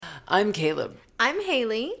I'm Caleb. I'm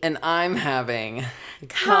Haley. And I'm having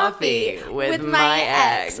coffee with my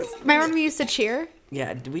ex. Remember when we used to cheer?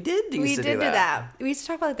 Yeah, we did used to do that. We used to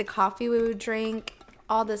talk about like the coffee we would drink,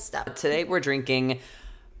 all this stuff. Today we're drinking...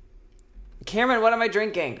 Cameron, what am I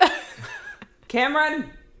drinking? Cameron?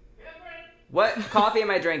 What coffee am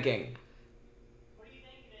I drinking? What do you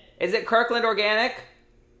think it is? Is it Kirkland Organic?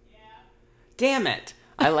 Yeah. Damn it.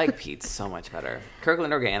 I like Pete's so much better.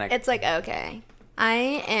 Kirkland Organic. It's like, okay.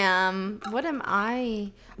 What am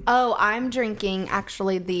I? Oh, I'm drinking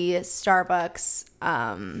actually the Starbucks,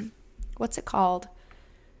 what's it called?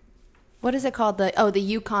 What is it called? The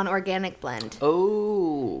Yukon Organic Blend.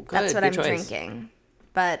 Oh, good. That's what good I'm choice. drinking.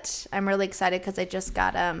 But I'm really excited because I just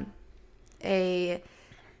got a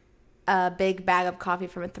big bag of coffee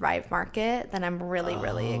from a Thrive Market that I'm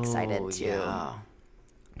really excited to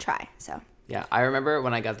try. So yeah, I remember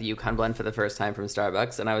when I got the Yukon blend for the first time from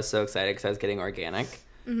Starbucks, and I was so excited because I was getting organic.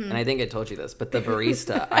 Mm-hmm. And I think I told you this, but the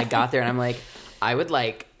barista, I got there and I'm like, I would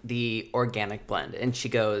like the organic blend. And she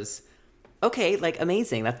goes, okay, like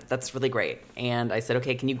amazing. That's really great. And I said,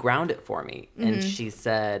 okay, can you ground it for me? Mm-hmm. And she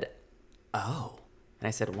said, oh. And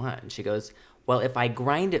I said, what? And she goes, well, if I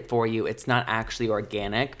grind it for you, it's not actually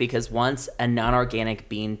organic because once a non-organic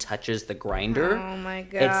bean touches the grinder, oh my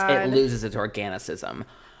God, it loses its organicism.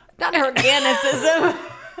 Not organicism.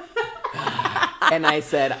 And I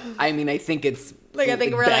said, I mean, I think it's like, I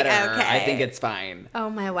think we're better. like, okay. I think it's fine.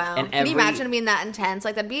 Oh my wow. And Can you imagine being that intense?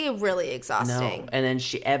 Like, that'd be really exhausting. No. And then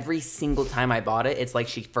every single time I bought it, it's like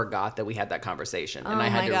she forgot that we had that conversation. And I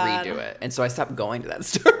had to redo it. And so I stopped going to that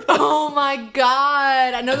Starbucks. Oh my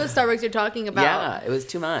God. I know the Starbucks you're talking about. Yeah, it was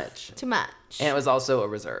too much. Too much. And it was also a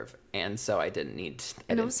reserve. And so I didn't need...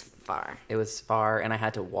 And it was far. It was far, and I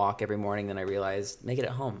had to walk every morning. Then I realized, make it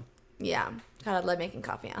at home. Yeah. God, I love making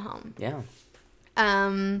coffee at home. Yeah.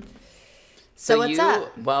 So what's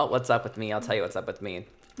up? Well, what's up with me? I'll tell you what's up with me.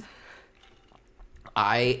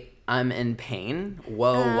 I'm in pain.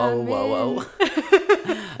 Whoa.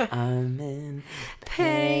 I'm in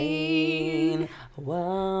pain. Whoa.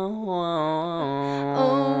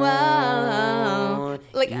 Oh, wow.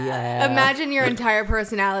 Like, imagine your entire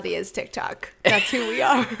personality is TikTok. That's who we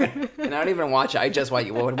are. And I don't even watch it. I just watch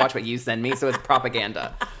what you send me, so it's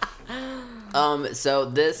propaganda. So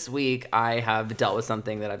this week I have dealt with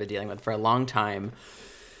something that I've been dealing with for a long time,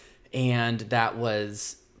 and that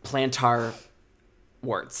was plantar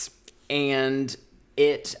warts. And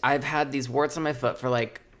I've had these warts on my foot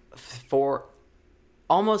for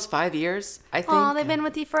almost 5 years, I think. Oh, they've been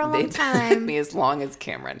with you for a long time. They've been me as long as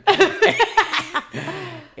Cameron.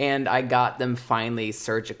 And I got them finally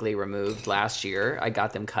surgically removed last year. I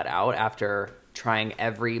got them cut out after trying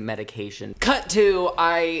every medication. Cut to,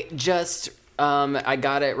 I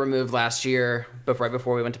got it removed last year, right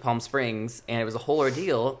before we went to Palm Springs, and it was a whole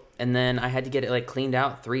ordeal. And then I had to get it cleaned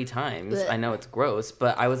out 3 times. Blech. I know it's gross,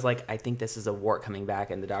 but I was like, I think this is a wart coming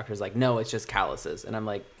back. And the doctor's like, no, it's just calluses. And I'm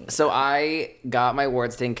like, so I got my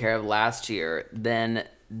warts taken care of last year. Then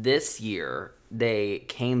this year, they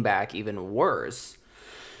came back even worse.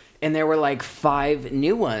 And there were 5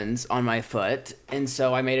 new ones on my foot. And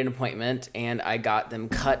so I made an appointment and I got them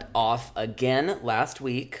cut off again last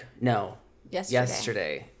week. No.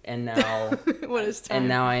 Yesterday. And now What is time? And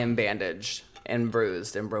now I am bandaged and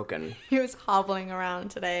bruised and broken. He was hobbling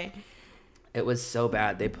around today. It was so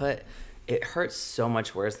bad. It hurts so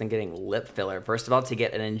much worse than getting lip filler. First of all, to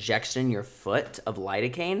get an injection in your foot of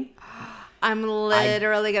lidocaine. I'm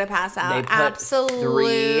literally going to pass out. They put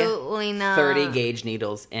Absolutely not. 30 gauge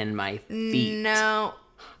needles in my feet. No,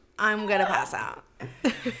 I'm going to pass out.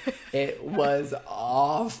 It was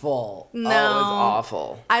awful. No. Oh, it was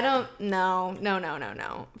awful. I don't,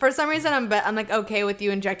 no. For some reason, I'm okay with you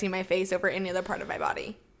injecting my face over any other part of my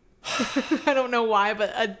body. I don't know why,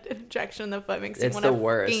 but an injection in the foot makes me want to It's the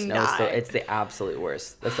worst. die. It's the absolute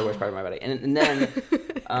worst. That's the worst part of my body. And then,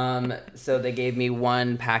 so they gave me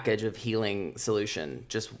one package of healing solution,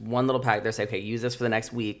 just one little pack. They say, okay, use this for the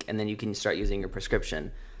next week, and then you can start using your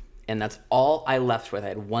prescription. And that's all I left with. I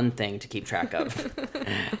had one thing to keep track of,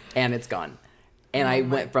 and it's gone. And I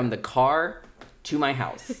went from the car to my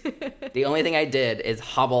house. The only thing I did is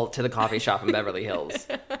hobble to the coffee shop in Beverly Hills,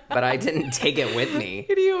 but I didn't take it with me.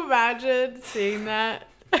 Can you imagine seeing that?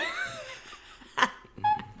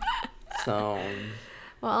 So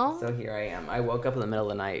here I am. I woke up in the middle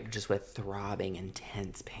of the night just with throbbing,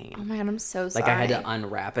 intense pain. Oh my God, I'm so sorry. I had to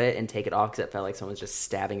unwrap it and take it off because it felt like someone was just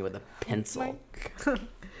stabbing it with a pencil.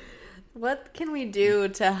 What can we do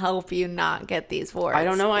to help you not get these warts? I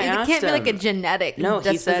don't know. I asked It can't be like a him. genetic No,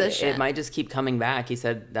 disposition. he said it might just keep coming back. He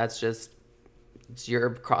said it's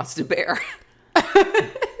your cross to bear.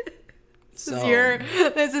 So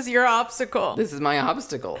this is your obstacle. this is my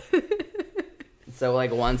obstacle. So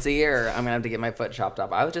like once a year, I'm gonna have to get my foot chopped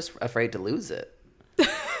off. I was just afraid to lose it.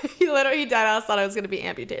 He dead ass thought I was gonna be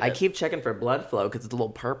amputated. I keep checking for blood flow because it's a little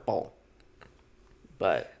purple.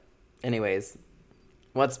 But, anyways,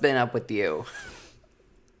 what's been up with you?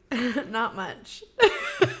 Not much.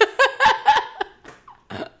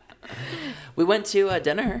 We went to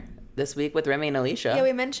dinner this week with Remy and Alicia. Yeah,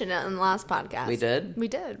 we mentioned it in the last podcast. We did? We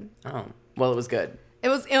did. Oh, well, it was good. It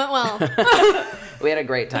went well. We had a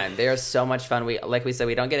great time. They are so much fun. Like we said,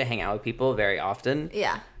 we don't get to hang out with people very often.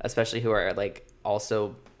 Yeah. Especially who are like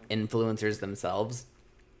also influencers themselves.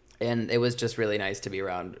 And it was just really nice to be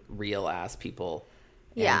around real ass people.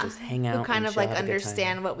 And Yeah. just hang out. Who kind and of chill, like have a good time.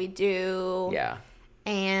 understand what we do. Yeah.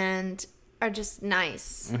 And are just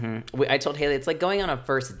nice. I told Haley it's like going on a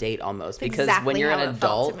first date almost, because Exactly when you're how an it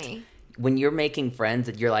felt to adult, me. when you're making friends,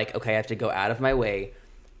 you're like, okay, I have to go out of my way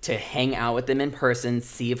to hang out with them in person,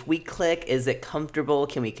 see if we click, is it comfortable,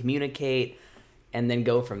 can we communicate, and then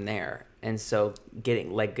go from there. And so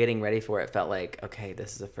getting ready for it felt like, okay,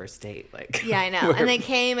 this is a first date. Like, Yeah, I know. And they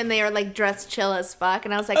came and they were like dressed chill as fuck.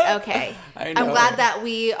 And I was like, okay, I I'm know. glad that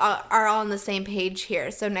we are all on the same page here.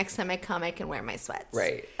 So next time I come, I can wear my sweats.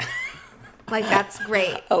 right. Like, that's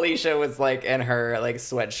great. Alicia was like in her like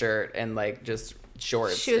sweatshirt and like just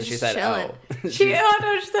shorts. She was and she just said, chilling. oh.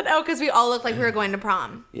 She said, oh, because we all looked like we were going to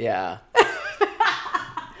prom. Yeah.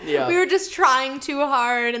 Yeah. We were just trying too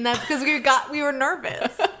hard, and that's because we were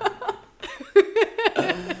nervous.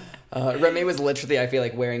 Remy was literally, I feel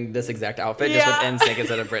like, wearing this exact outfit just Yeah. with NSYNC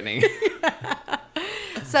instead of Britney.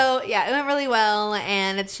 So yeah, it went really well,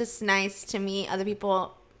 and it's just nice to meet other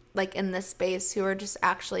people like in this space who are just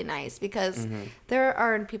actually nice, because there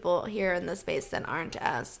are people here in this space that aren't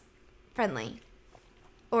as friendly,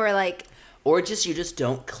 or like Or just you just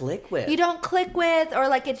don't click with. you don't click with, or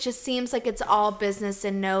like it just seems like it's all business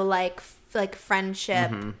and no like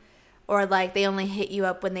friendship, or like they only hit you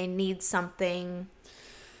up when they need something.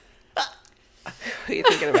 Who are you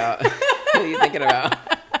thinking about? Who are you thinking about?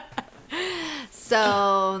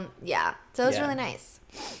 So yeah, so it's Yeah. really nice.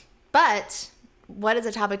 But what is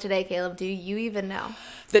the topic today, Caleb? Do you even know?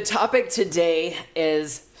 The topic today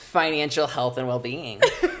is financial health and well-being.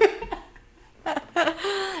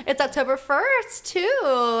 It's October 1st too.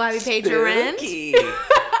 Have you paid your rent? Spooky.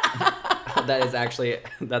 That is actually,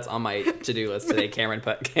 that's on my to-do list today. Cameron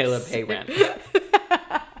put Caleb pay rent.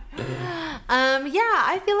 Yeah,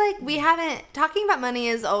 I feel like we haven't, talking about money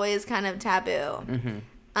is always kind of taboo.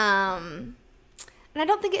 And I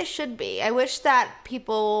don't think it should be. I wish that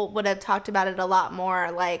people would have talked about it a lot more.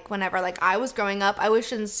 Like whenever like I was growing up, I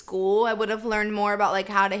wish in school I would have learned more about like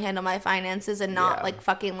how to handle my finances, and not Yeah. like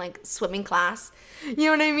fucking like swimming class. You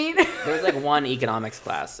know what I mean? There was like one economics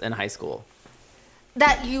class in high school.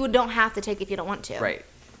 That you don't have to take if you don't want to. Right.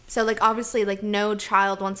 So like obviously like no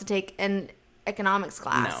child wants to take an economics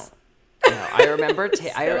class. No, I remember,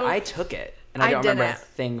 So- I took it, and I I don't remember a didn't.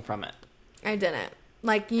 thing from it. I didn't.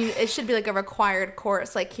 Like it should be like a required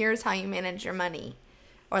course. Like here's how you manage your money,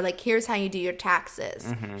 or like here's how you do your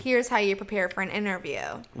taxes. Here's how you prepare for an interview.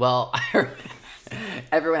 Well,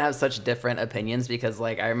 everyone has such different opinions, because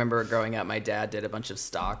like I remember growing up, my dad did a bunch of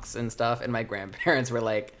stocks and stuff, and my grandparents were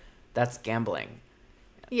like, that's gambling.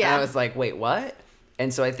 Yeah. And I was like, wait, what?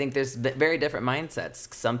 And so I think there's very different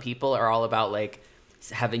mindsets. Some people are all about like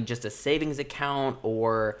having just a savings account,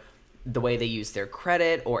 or the way they use their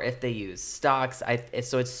credit, or if they use stocks.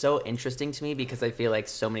 So it's so interesting to me, because I feel like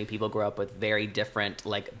so many people grow up with very different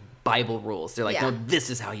like Bible rules. They're like, Yeah. no, this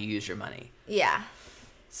is how you use your money. Yeah.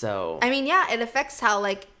 So I mean, yeah, it affects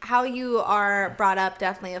how you are brought up.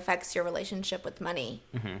 Definitely affects your relationship with money.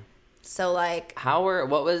 So like,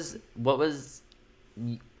 what was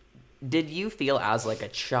did you feel as like a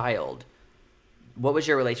child, what was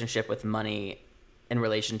your relationship with money in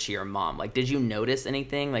relation to your mom? Like, did you notice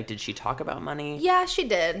anything? Like, did she talk about money? yeah, she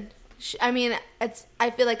did. I mean, I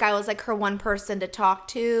feel like I was like her one person to talk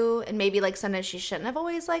to, and maybe like sometimes she shouldn't have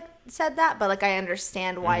always like said that, but like I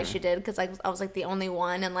understand why she did, because like I was like the only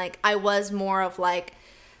one, and like I was more of like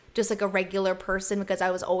just like a regular person, because I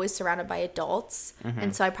was always surrounded by adults,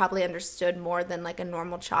 and so I probably understood more than like a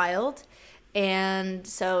normal child. And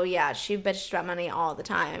so yeah, she bitched about money all the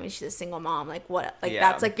time. I mean, she's a single mom. Like what? Like Yeah.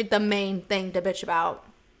 that's like the main thing to bitch about.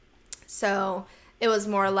 So it was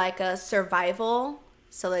more like a survival.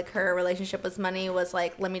 So like her relationship with money was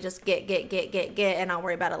like, let me just get, and I'll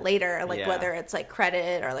worry about it later. Like Yeah. whether it's like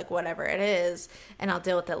credit or like whatever it is, and I'll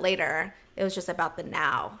deal with it later. It was just about the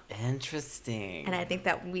now. Interesting. And I think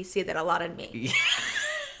that we see that a lot in me.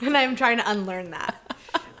 And I'm trying to unlearn that.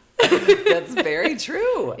 That's very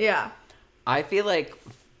true. Yeah. I feel like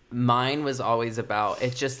mine was always about,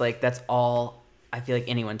 it's just like, that's all I feel like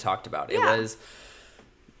anyone talked about. Yeah. It was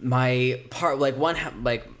my part, like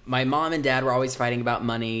my mom and dad were always fighting about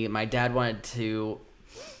money. My dad wanted to,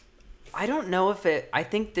 I don't know if I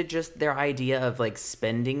think that just their idea of like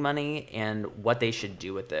spending money and what they should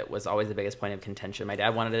do with it was always the biggest point of contention. My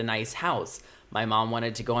dad wanted a nice house. My mom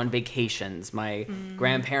wanted to go on vacations. My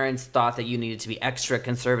grandparents thought that you needed to be extra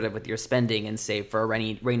conservative with your spending and save for a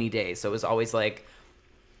rainy day. So it was always like,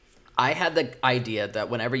 I had the idea that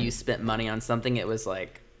whenever you spent money on something, it was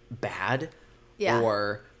like bad. Yeah.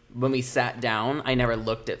 Or when we sat down, I never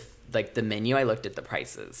looked at like the menu. I looked at the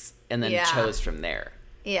prices and then chose from there.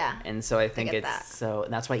 Yeah. And so I think get it's that. so,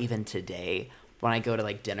 and that's why even today, when I go to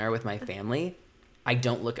like dinner with my family, I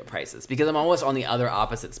don't look at prices because I'm almost on the other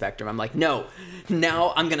opposite spectrum. I'm like, no,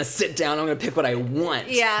 now I'm going to sit down. I'm going to pick what I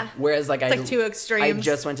want. Yeah. Whereas like It's like two extremes. I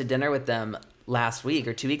just went to dinner with them last week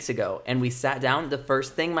or 2 weeks ago and we sat down. The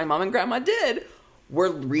first thing my mom and grandma did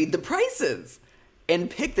were read the prices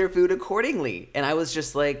and pick their food accordingly. And I was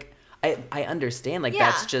just like, I understand. Like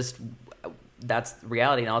Yeah. that's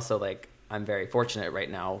reality. And also like, I'm very fortunate right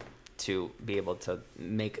now to be able to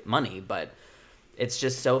make money, but it's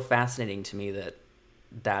just so fascinating to me that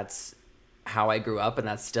that's how I grew up and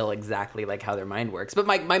that's still exactly like how their mind works. But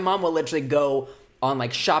my mom will literally go on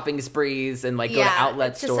like shopping sprees and like go to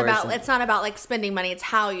outlet it's just stores. it's not about like spending money. It's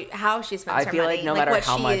how she spends I her feel money. like no matter what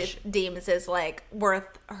how she much- deems is like worth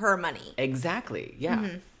her money. Exactly. Yeah.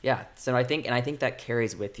 Mm-hmm. Yeah. So I think that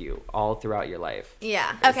carries with you all throughout your life.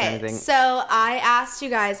 Yeah. Is Okay. anything- So I asked you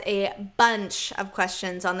guys a bunch of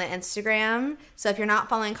questions on the Instagram. So if you're not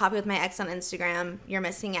following Coffee with My Ex on Instagram, you're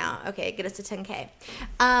missing out. Okay, get us to 10K.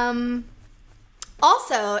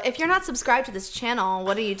 Also, if you're not subscribed to this channel,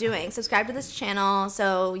 what are you doing? Subscribe to this channel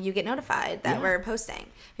so you get notified that we're posting.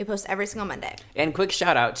 We post every single Monday. And quick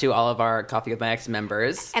shout out to all of our Coffee with My Ex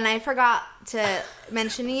members. And I forgot to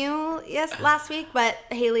mention you last week, but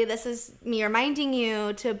Haley, this is me reminding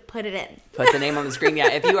you to put it in. Put the name on the screen.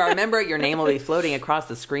 Yeah, if you are a member, your name will be floating across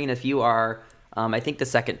the screen if you are, I think, the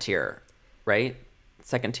second tier, right?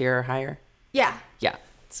 Second tier or higher? Yeah. Yeah.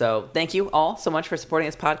 So thank you all so much for supporting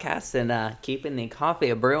this podcast and keeping the coffee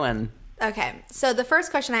a-brewing. Okay, so the first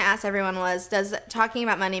question I asked everyone was, does talking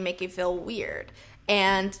about money make you feel weird?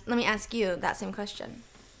 And let me ask you that same question.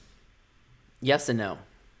 Yes and no.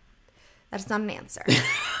 That's not an answer.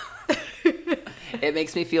 It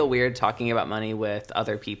makes me feel weird talking about money with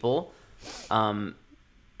other people.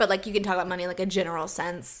 But like you can talk about money in like a general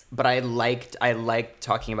sense. But I like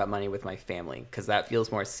talking about money with my family because that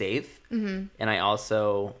feels more safe. Mm-hmm. And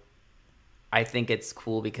I think it's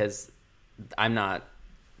cool because I'm not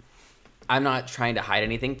trying to hide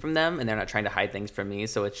anything from them, and they're not trying to hide things from me.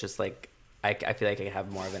 So it's just like I feel like I can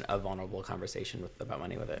have more of a vulnerable conversation about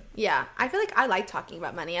money with it. Yeah, I feel like I like talking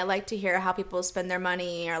about money. I like to hear how people spend their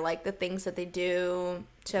money or like the things that they do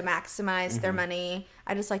to maximize their money.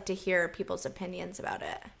 I just like to hear people's opinions about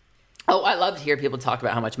it. Oh, I love to hear people talk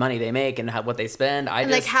about how much money they make and what they spend.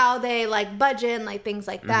 Like how they like budget and like things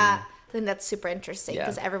like that. I think that's super interesting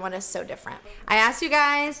because Yeah. everyone is so different. I asked you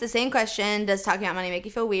guys the same question, does talking about money make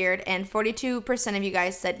you feel weird? And 42% of you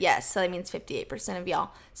guys said yes. So that means 58% of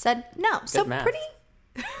y'all said no. So math. pretty...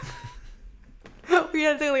 We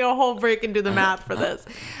had to take like a whole break and do the math for this.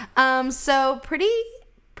 So pretty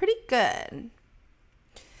good.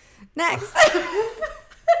 Next.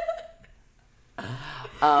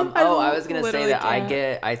 I was gonna say literally that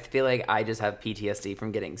can't. I feel like I just have PTSD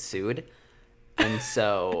from getting sued, and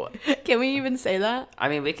so Can we even say that? I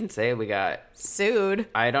mean we can say we got. Sued.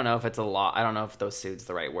 I don't know if it's a lot. I don't know if those sued's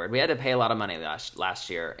the right word. We had to pay a lot of money last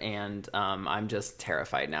year, and I'm just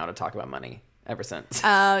terrified now to talk about money ever since.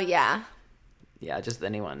 Oh, yeah. Yeah, just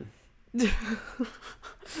anyone. At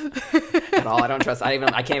all, I don't trust. I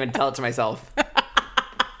can't even tell it to myself.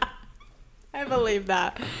 I believe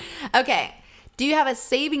that. Okay. Do you have a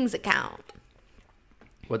savings account?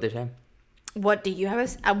 What'd they say? What do you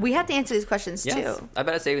have? We have to answer these questions Yes, too. I've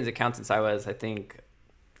had a savings account since I think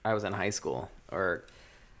I was in high school or.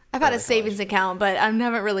 I've had a early savings college. account, but I've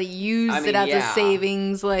never really used it as a yeah.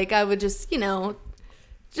 savings. Like I would just,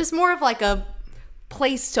 just more of like a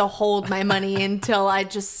place to hold my money until I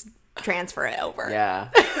just transfer it over. Yeah.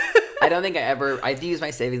 I don't think I used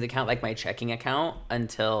my savings account like my checking account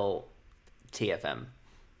until TFM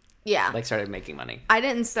Yeah. started making money. I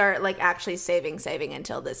didn't start like actually saving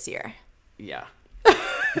until this year. Yeah.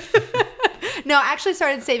 No, I actually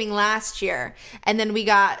started saving last year, and then we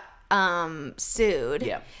got sued.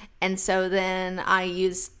 Yeah. And so then I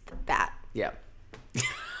used that. Yeah.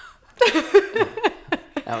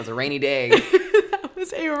 That was a rainy day. It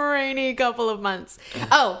was a rainy couple of months.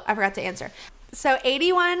 Oh, I forgot to answer. So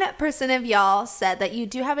 81% of y'all said that you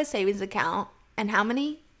do have a savings account. And how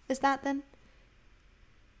many is that then?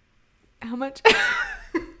 How much?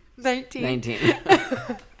 19. 19.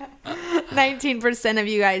 19% of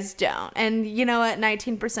you guys don't. And you know what?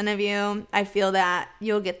 19% of you, I feel that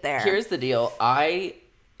you'll get there. Here's the deal. I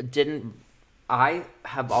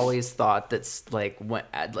have always thought that's like when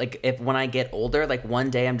I get older, like one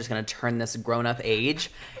day I'm just gonna turn this grown up age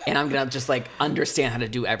and I'm gonna just like understand how to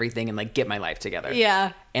do everything and like get my life together.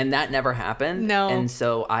 Yeah. And that never happened. No. And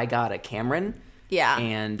so I got a Cameron. Yeah.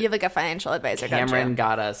 And you have like a financial advisor, don't Cameron you?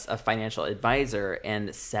 got us a financial advisor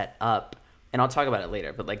and set up, and I'll talk about it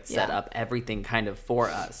later, but like set Yeah. up everything kind of for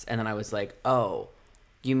us. And then I was like, oh,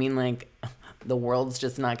 you mean like the world's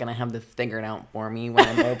just not gonna have this figured out for me when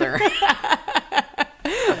I'm older?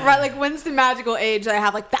 Right, like when's the magical age that I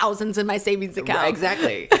have like thousands in my savings account? Right,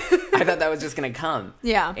 exactly. I thought that was just gonna come.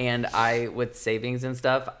 Yeah. And with savings and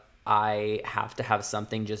stuff, I have to have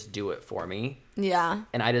something just do it for me. Yeah.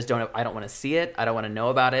 And I don't want to see it. I don't want to know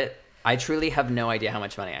about it. I truly have no idea how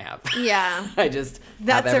much money I have. Yeah. I just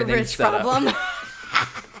That's have a everything rich set up. problem.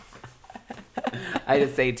 I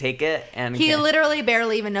just say take it and He literally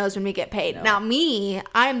barely even knows when we get paid. No. Now, me,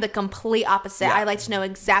 I'm the complete opposite. Yeah. I like to know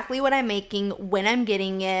exactly what I'm making, when I'm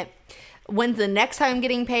getting it, when's the next time I'm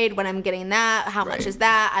getting paid, when I'm getting that, how much Right. is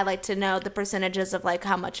that. I like to know the percentages of like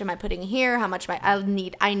how much am I putting here, how much I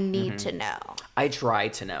need Mm-hmm. to know. I try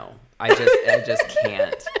to know. I just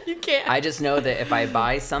can't. You can't. I just know that if I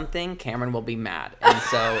buy something, Cameron will be mad. And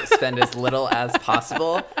so spend as little as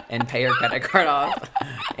possible and pay her credit card off.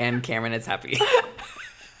 And Cameron is happy.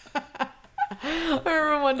 I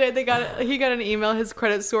remember one day he got an email, his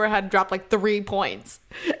credit score had dropped like 3 points.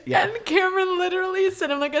 Yeah. And Cameron literally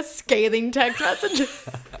sent him like a scathing text message.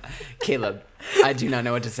 Caleb, I do not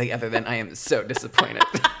know what to say other than I am so disappointed.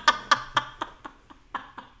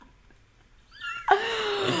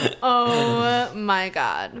 Oh my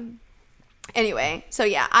God. Anyway, so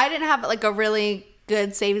yeah, I didn't have like a really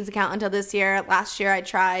good savings account until this year. Last year I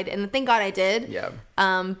tried, and thank God I did. Yeah.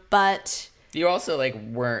 But You also like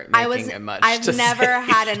weren't making much. I've to never save.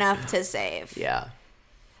 had enough to save. Yeah.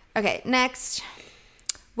 Okay, next.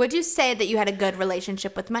 Would you say that you had a good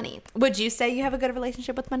relationship with money? Would you say you have a good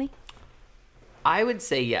relationship with money? I would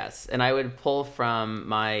say yes, and I would pull from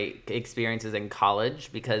my experiences in college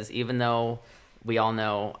because even though we all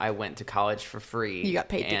know I went to college for free, You got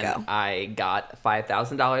paid to and go. I got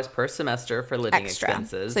 $5,000 per semester for living Extra.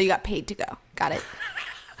 expenses. So you got paid to go. Got it.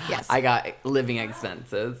 Yes. I got living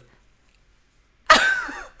expenses. I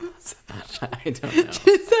don't know.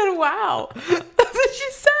 She said, wow. That's what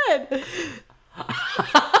she said.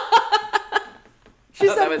 She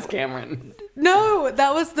Oh, said, that was Cameron. no,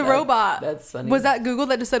 that was the robot. That's funny. Was that Google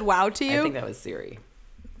that just said wow to you? I think that was Siri.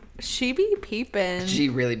 She be peeping. She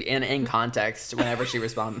really be in context whenever she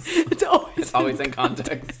responds. It's always, It's always in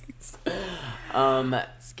context.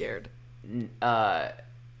 scared. Oh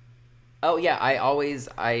yeah,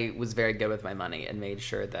 I was very good with my money and made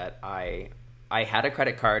sure that I had a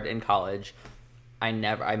credit card in college. I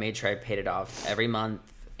made sure I paid it off every month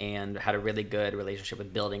and had a really good relationship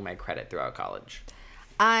with building my credit throughout college.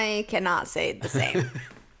 I cannot say the same.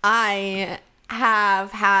 I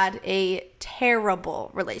have had a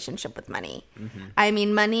terrible relationship with money. Mm-hmm. I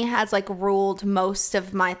mean, money has like ruled most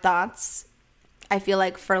of my thoughts. I feel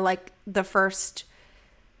like for like the first,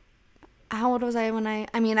 how old was I when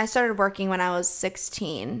I started working when I was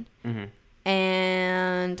 16. Mm-hmm.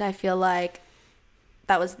 And I feel like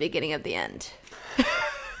that was the beginning of the end.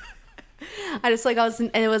 I just like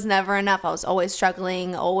it was never enough. I was always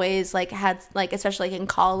struggling, always like had like, especially like in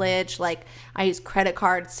college, like I used credit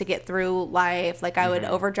cards to get through life. Like I would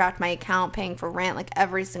overdraft my account paying for rent like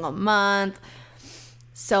every single month.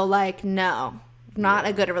 So like, no, not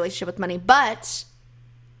a good relationship with money, but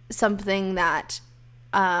something that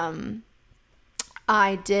I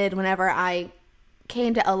did whenever I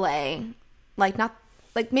came to LA, like not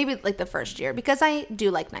like maybe like the first year, because I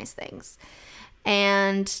do like nice things.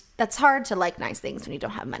 And that's hard to like nice things when you don't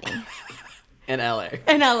have money. In LA.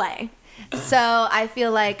 In LA. So I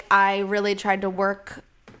feel like I really tried to work,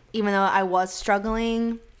 even though I was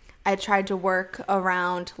struggling, I tried to work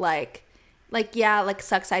around like yeah, like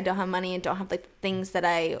sucks I don't have money and don't have like things that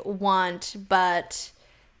I want, but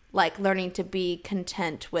like learning to be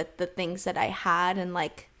content with the things that I had and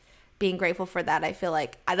like being grateful for that. I feel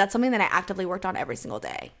like that's something that I actively worked on every single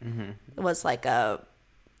day. Mm-hmm. It was like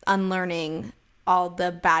unlearning all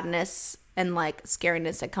the badness and like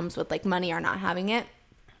scariness that comes with like money or not having it.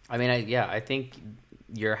 I mean, I think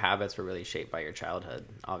your habits were really shaped by your childhood,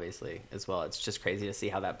 obviously, as well. It's just crazy to see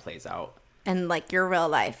how that plays out. in like your real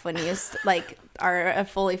life when you like are a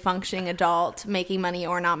fully functioning adult making money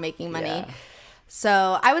or not making money. Yeah.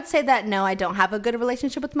 So I would say that no, I don't have a good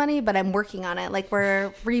relationship with money, but I'm working on it. Like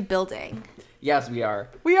we're rebuilding. Yes, we are.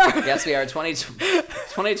 We are. Yes, we are.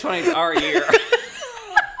 2020 is our year.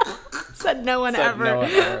 Said no one Said ever. no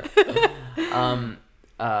one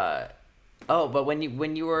ever. But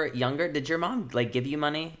when you were younger, did your mom like give you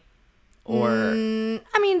money? Or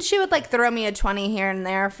I mean, she would like throw me a 20 here and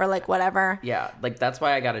there for like whatever. yeah, like that's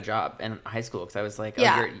why I got a job in high school because I was like, oh,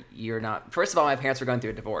 Yeah. you're not. First of all, my parents were going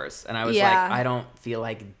through a divorce, and I was Yeah. like, I don't feel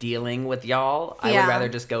like dealing with y'all. I Yeah. would rather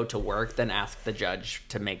just go to work than ask the judge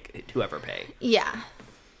to make whoever pay. Yeah.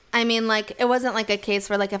 I mean, like, it wasn't like a case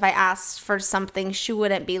where, like, if I asked for something, she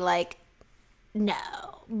wouldn't be like, no.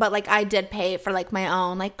 But, like, I did pay for, like, my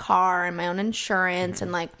own, like, car and my own insurance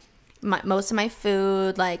and, like, most of my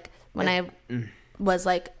food, like, when I was,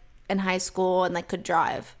 like, in high school and, like, could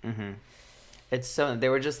drive. It's so they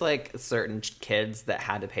were just like certain kids that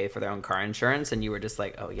had to pay for their own car insurance, and you were just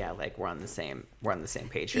like, oh yeah, like we're on the same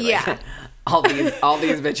page here. Like, Yeah. all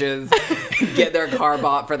these bitches get their car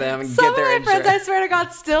bought for them, Some get of their my insurance. friends, I swear to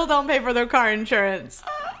God, still don't pay for their car insurance.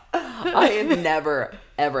 I have never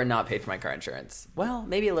ever not paid for my car insurance. Well,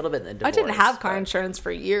 maybe a little bit in the divorce. I didn't have car but- insurance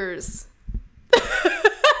for years.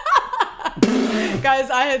 Guys,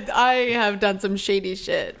 I have done some shady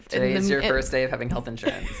shit. Today is your first day of having health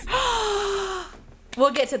insurance.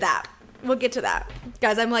 We'll get to that.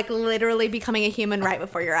 Guys, I'm like literally becoming a human right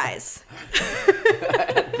before your eyes.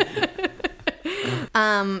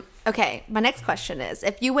 Okay, my next question is,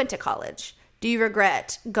 if you went to college, do you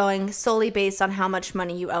regret going solely based on how much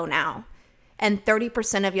money you owe now? And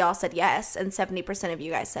 30% of y'all said yes, and 70% of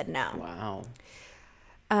you guys said no. Wow.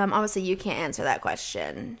 Obviously, you can't answer that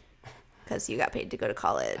question because you got paid to go to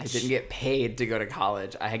college. I didn't get paid to go to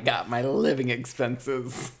college. I got my living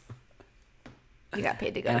expenses. You got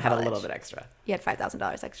paid to go And I to had college. a little bit extra. You had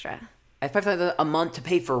 $5,000 extra. I have $5,000 a month to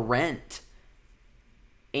pay for rent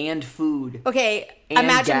and food. Okay, And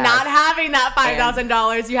imagine gas. not having that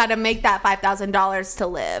 $5,000. You had to make that $5,000 to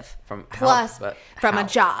live. From Plus how? But from how? a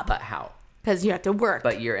job. But how? Because you have to work.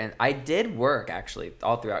 But you're in. I did work actually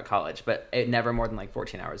all throughout college, but it never more than like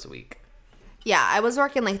 14 hours a week. Yeah, I was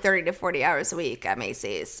working like 30 to 40 hours a week at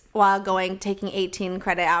Macy's while taking 18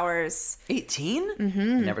 credit hours. 18? Mm-hmm.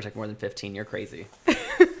 I never took more than 15. You're crazy.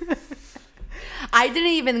 I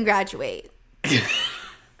didn't even graduate.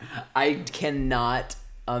 I cannot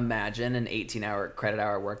imagine an 18-hour credit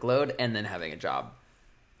hour workload and then having a job.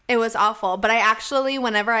 It was awful. But I actually,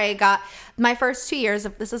 whenever I got my first 2 years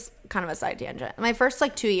of, this is kind of a side tangent. My first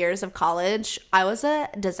like 2 years of college, I was a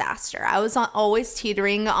disaster. I was always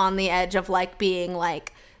teetering on the edge of like being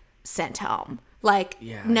like sent home. Like,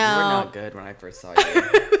 Yeah, no. you were not good when I first saw you.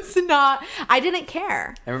 It's not. I didn't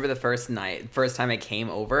care. I remember the first time I came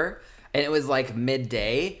over, and it was like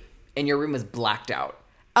midday, and your room was blacked out.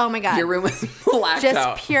 Oh my God. Your room was blacked just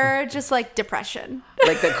out. pure, just like depression.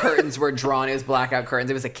 Like the curtains were drawn. It was blackout curtains.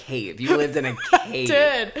 It was a cave. You lived in a cave.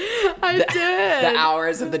 I did. The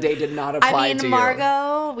hours of the day did not apply I mean, to you.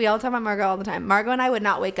 Margot, we all talk about Margot all the time. Margot and I would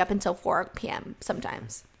not wake up until 4 p.m.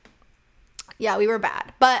 sometimes. Yeah, we were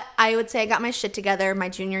bad. But I would say I got my shit together my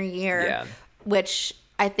junior year, Yeah. which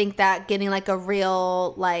I think that getting like a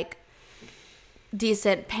real, like,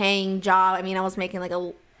 decent paying job. I mean, I was making like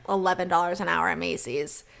 $11 an hour at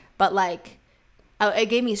Macy's, but like, it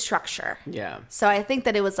gave me structure. Yeah. So I think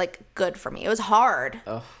that it was like good for me. It was hard,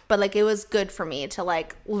 Ugh. but like it was good for me to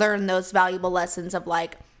like learn those valuable lessons of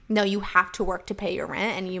like, no, you have to work to pay your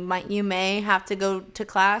rent, and you may have to go to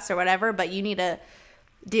class or whatever, but you need to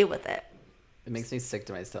deal with it. It makes me sick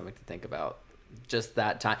to my stomach to think about just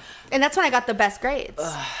that time. And that's when I got the best grades,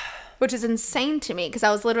 which is insane to me because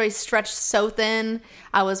I was literally stretched so thin.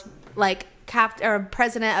 I was like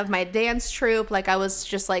president of my dance troupe. Like I was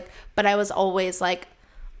just like, but I was always like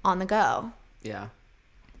on the go. Yeah.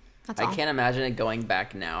 That's I all. can't imagine it going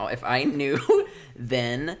back now. If I knew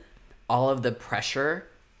then all of the pressure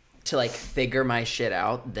to like figure my shit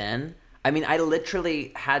out then. I mean, I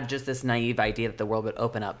literally had just this naive idea that the world would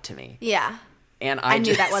open up to me. Yeah. And I knew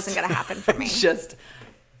just, that wasn't going to happen for me. Just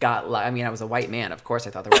got I mean, I was a white man. Of course I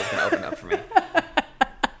thought the world was going to open up for me.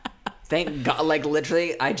 Thank God. Like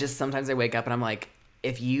literally, sometimes I wake up and I'm like,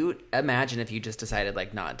 if you just decided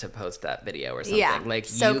like not to post that video or something. Yeah. Like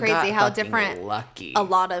So you crazy got how fucking different lucky. a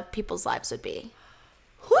lot of people's lives would be.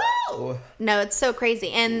 Woo! No, it's so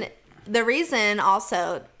crazy. And the reason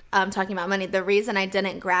also, talking about money, the reason I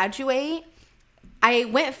didn't graduate, I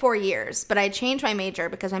went 4 years, but I changed my major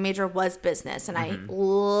because my major was business, and I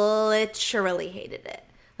literally hated it.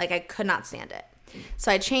 Like, I could not stand it.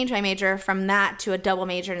 So I changed my major from that to a double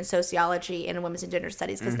major in sociology and women's and gender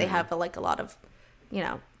studies because they have like a lot of,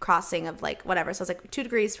 crossing of like whatever. So I was like 2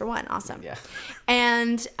 degrees for one. Awesome. Yeah.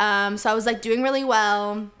 And so I was like doing really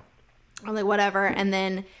well. I'm like, whatever. And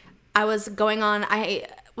then I was going on like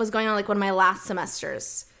one of my last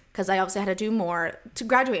semesters because I obviously had to do more. To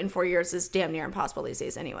graduate in 4 years is damn near impossible these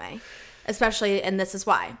days anyway. Especially, and this is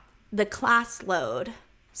why. The class load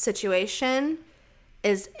situation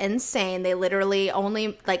is insane. They literally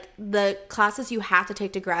only, like, the classes you have to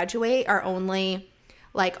take to graduate are only,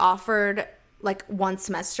 like, offered, like, 1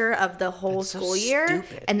 semester of the whole school year.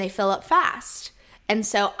 Stupid. And they fill up fast. And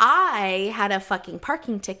so I had a fucking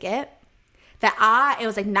parking ticket that it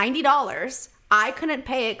was like $90. I couldn't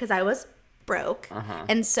pay it because I was broke.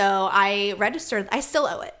 And so I registered. I still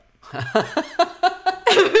owe it.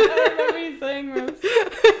 I remember you saying this.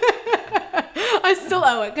 I still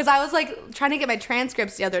owe it because I was like trying to get my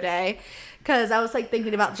transcripts the other day because I was like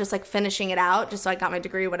thinking about just like finishing it out just so I got my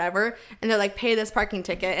degree or whatever. And they're like, pay this parking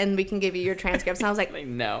ticket and we can give you your transcripts. And I was like,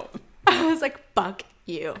 No. I was like, fuck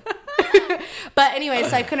you. But anyway,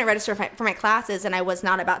 so I couldn't register for my classes and I was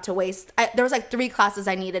not about to waste. There was like 3 classes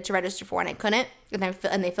I needed to register for and I couldn't.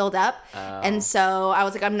 And they filled up. Oh. And so I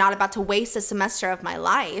was like, I'm not about to waste a semester of my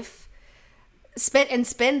life.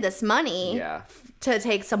 Spend this money. Yeah. To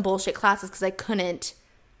take some bullshit classes because I couldn't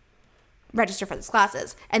register for those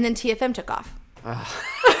classes. And then TFM took off.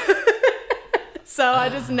 So I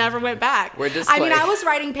just never went back. We're just I mean, like- I was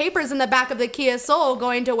writing papers in the back of the Kia Soul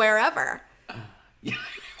going to wherever.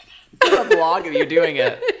 A vlog of you doing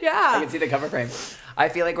it. Yeah. I can see the cover frame. I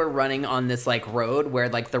feel like we're running on this like road where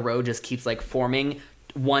like the road just keeps like forming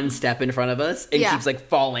one step in front of us and Yeah. keeps like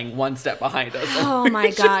falling one step behind us. Oh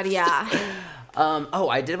my God, yeah.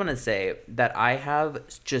 I did want to say that I have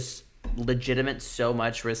just legitimate so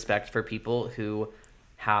much respect for people who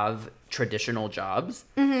have traditional jobs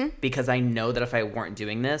because I know that if I weren't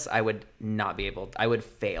doing this, I would not be able. I would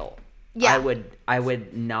fail. Yeah. I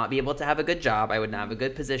would not be able to have a good job. I would not have a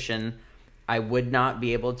good position. I would not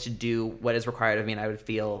be able to do what is required of me, and I would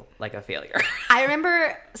feel like a failure. I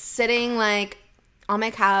remember sitting like on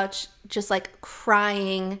my couch, just like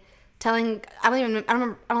crying, telling, I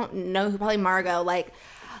don't know who, probably Margot, like,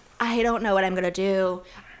 I don't know what I'm going to do.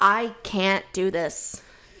 I can't do this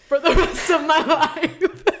for the rest of my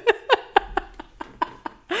life.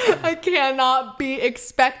 I cannot be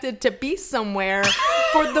expected to be somewhere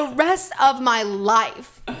for the rest of my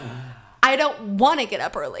life. I don't want to get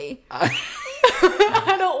up early.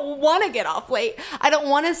 I don't want to get off late. I don't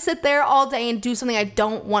want to sit there all day and do something I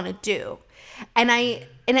don't want to do. And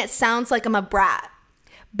it sounds like I'm a brat.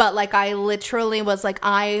 But like I literally was like,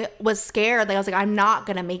 I was scared. Like I was like, I'm not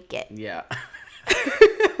going to make it. Yeah.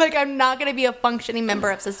 Like I'm not going to be a functioning member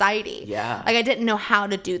of society. Yeah. Like I didn't know how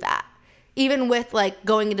to do that. Even with like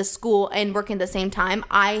going into school and working at the same time,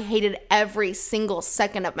 I hated every single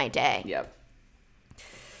second of my day. Yep.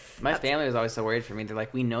 My family was always so worried for me. They're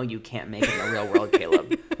like, we know you can't make it in the real world,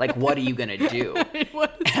 Caleb. Like, what are you going to do? And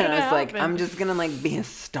I was like, I'm just going to like be a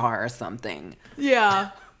star or something.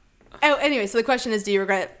 Yeah. Oh, anyway, so the question is, do you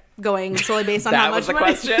regret going solely based on That how much was the money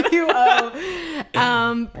question. you owe? We're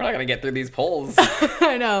not going to get through these polls.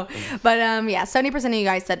 I know. But yeah, 70% of you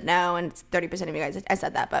guys said no, and 30% of you guys, I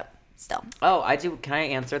said that, but still. Oh, I do. Can I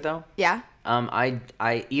answer though? Yeah?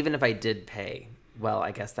 I even if I did pay, well,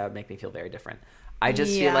 I guess that would make me feel very different. I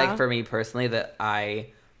just feel Yeah. like for me personally that and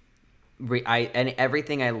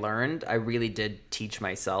everything I learned, I really did teach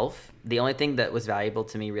myself. The only thing that was valuable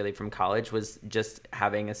to me really from college was just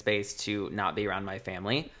having a space to not be around my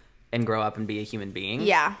family and grow up and be a human being.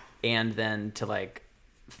 Yeah. And then to like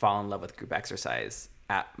fall in love with group exercise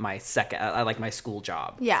at my my school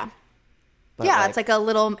job. Yeah. But, Yeah, it's like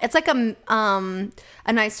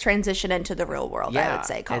a nice transition into the real world, I would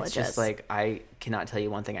say, college It's just is. like, I cannot tell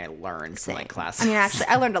you one thing I learned from my Same. classes. I mean, actually,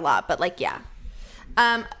 I learned a lot, but like, yeah.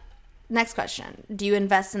 Next question. Do you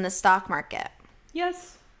invest in the stock market?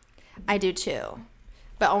 Yes. I do too,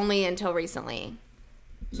 but only until recently.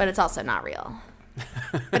 But it's also not real.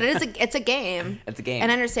 But it's a game. It's a game.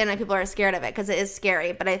 And I understand why people are scared of it because it is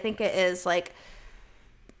scary. But I think it is like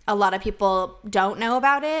a lot of people don't know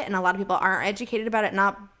about it, and a lot of people aren't educated about it.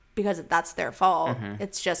 Not because that's their fault. Mm-hmm.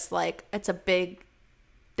 It's just like it's a big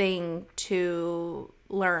thing to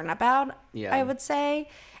learn about. Yeah. I would say,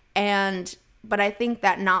 but I think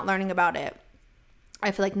that not learning about it,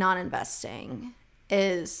 I feel like not investing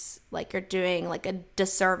is like you're doing like a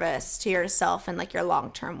disservice to yourself and like your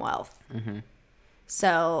long-term wealth. Mm-hmm.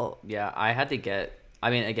 So Yeah, I had to get,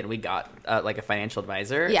 I mean, again, we got like a financial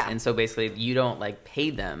advisor. Yeah. And so basically you don't like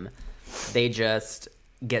pay them. They just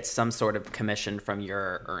get some sort of commission from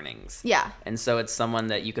your earnings. Yeah. And so it's someone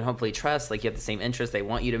that you can hopefully trust. Like, you have the same interest. They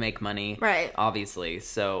want you to make money. Right. Obviously.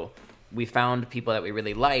 So we found people that we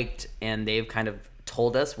really liked, and they've kind of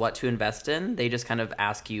told us what to invest in. They just kind of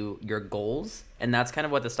ask you your goals. And that's kind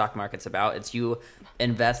of what the stock market's about. It's you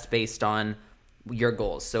invest based on your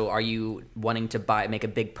goals. So are you wanting to make a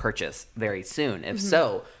big purchase very soon? If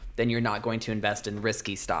so, then you're not going to invest in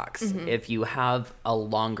risky stocks. If you have a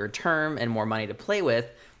longer term and more money to play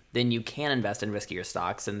with, then you can invest in riskier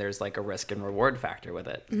stocks, and there's like a risk and reward factor with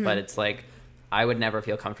it. But it's like, I would never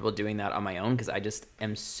feel comfortable doing that on my own because I just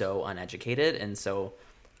am so uneducated. And so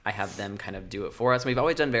I have them kind of do it for us. We've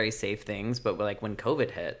always done very safe things, but like when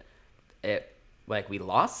COVID hit, we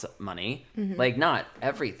lost money, like not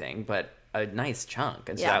everything, but a nice chunk.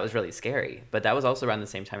 And so that was really scary. But that was also around the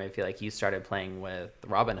same time I feel like you started playing with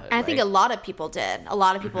Robinhood. And I think a lot of people did. A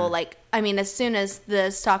lot of people as soon as the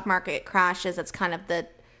stock market crashes, it's kind of the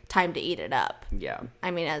time to eat it up. Yeah.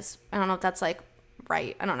 I mean, I don't know if that's like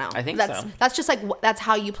right. I don't know. I think that's so. That's just like that's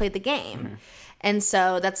how you played the game. And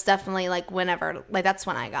so that's definitely like that's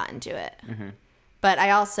when I got into it. But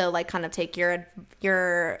I also like kind of take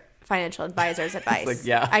your financial advisor's advice. Like,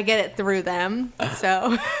 yeah. I get it through them.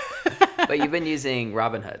 So But you've been using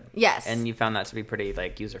Robinhood. Yes. And you found that to be pretty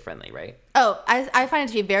like user friendly, right? Oh, I find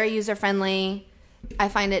it to be very user friendly. I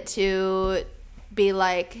find it to be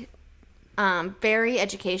like very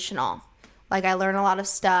educational. Like, I learn a lot of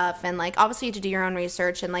stuff, and like obviously you have to do your own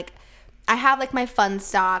research, and like I have like my fun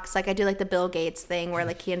stocks. Like, I do like the Bill Gates thing where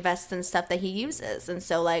like he invests in stuff that he uses. And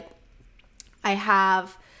so like I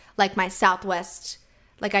have like my Southwest,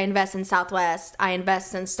 like I invest in Southwest, I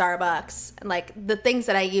invest in Starbucks, like the things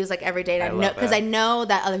that I use like every day. And I know because I know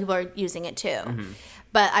that other people are using it too.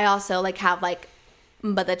 But I also like have like,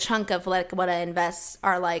 but the chunk of like what I invest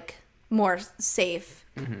are like more safe,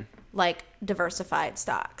 like diversified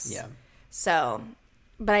stocks. Yeah. So,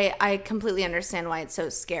 but I completely understand why it's so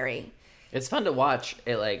scary. It's fun to watch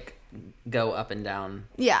it like go up and down.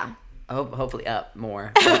 Yeah. Hopefully up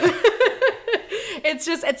more. It's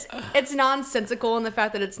just it's nonsensical in the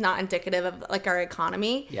fact that it's not indicative of like our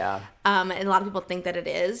economy. Yeah. And a lot of people think that it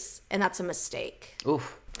is, and that's a mistake.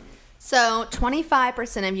 Oof. So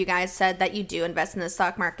 25% of you guys said that you do invest in the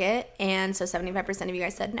stock market, and so 75% of you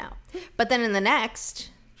guys said no. But then in the next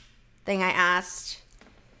thing I asked,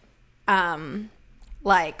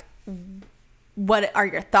 like, what are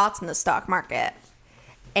your thoughts on the stock market?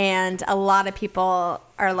 And a lot of people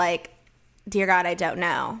are like, dear God, I don't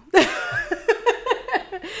know.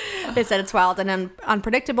 They said it's wild and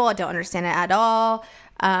unpredictable. I don't understand it at all.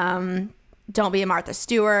 Don't be a Martha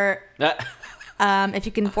Stewart. If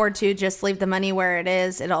you can afford to, just leave the money where it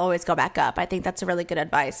is. It'll always go back up. I think that's a really good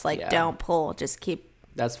advice. Like, don't pull. Just keep.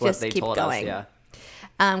 That's what they told us. Yeah.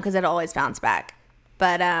 Because it'll always bounce back.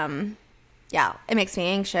 But yeah, it makes me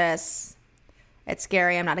anxious. It's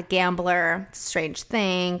scary. I'm not a gambler. It's a strange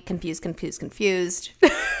thing. Confused.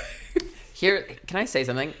 Here, can I say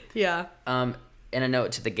something? Yeah. In a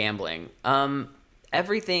note to the gambling.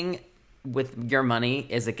 Everything with your money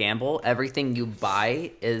is a gamble. Everything you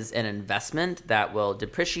buy is an investment that will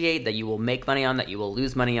depreciate, that you will make money on, that you will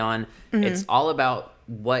lose money on. It's all about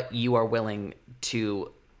what you are willing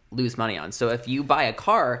to lose money on. So if you buy a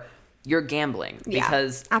car, you're gambling.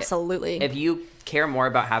 Because absolutely. If you care more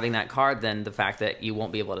about having that car than the fact that you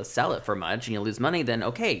won't be able to sell it for much and you lose money, then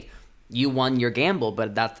okay, you won your gamble,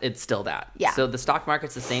 but it's still that. Yeah. So the stock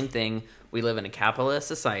market's the same thing. We live in a capitalist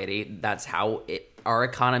society. That's how our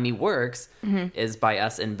economy works, is by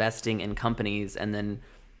us investing in companies and then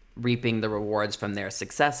reaping the rewards from their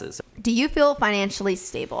successes. Do you feel financially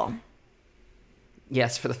stable?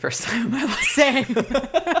 Yes, for the first time in my life. Same.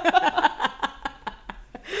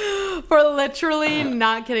 For literally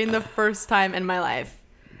not kidding, the first time in my life.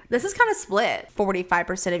 This is kind of split.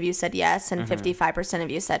 45% of you said yes, and 55% of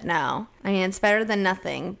you said no. I mean, it's better than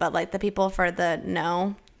nothing, but like the people for the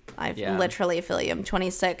no, I literally feel you. I'm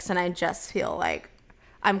 26, and I just feel like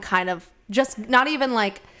I'm kind of just not even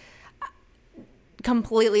like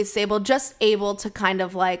completely stable, just able to kind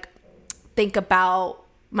of like think about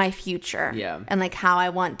my future. Yeah. And like how I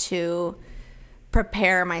want to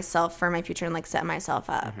prepare myself for my future and like set myself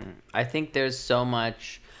up. I think there's so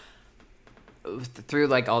much through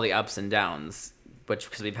like all the ups and downs, which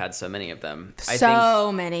because we've had so many of them.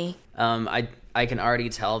 Many. I can already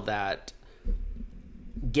tell that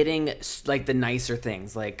getting like the nicer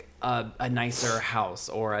things, like a nicer house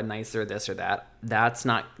or a nicer this or that, that's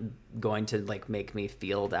not going to like make me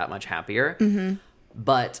feel that much happier.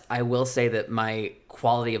 But I will say that my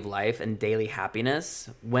quality of life and daily happiness,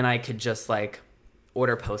 when I could just like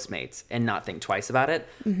order Postmates and not think twice about it,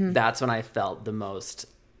 that's when I felt the most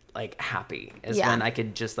like happy, is when I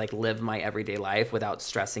could just like live my everyday life without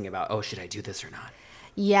stressing about, oh, should I do this or not?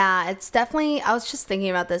 Yeah, it's definitely, I was just thinking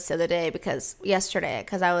about this the other day because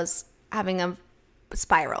I was having a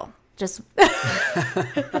spiral.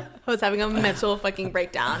 I was having a mental fucking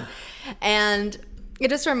breakdown. And it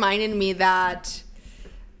just reminded me that,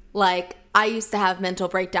 like, I used to have mental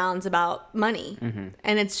breakdowns about money.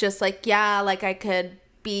 And it's just like, yeah, like I could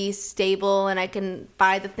be stable and I can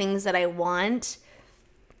buy the things that I want.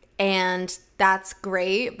 And that's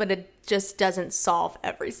great, but it just doesn't solve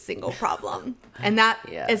every single problem. And that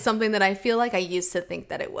is something that I feel like I used to think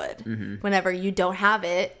that it would. Whenever you don't have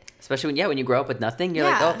it. Especially when you grow up with nothing, you're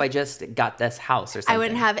like, oh, if I just got this house or something, I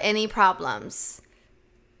wouldn't have any problems.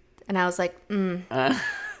 And I was like, now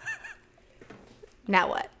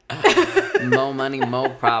what? Mo money, mo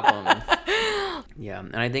problems. Yeah,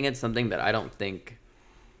 and I think it's something that I don't think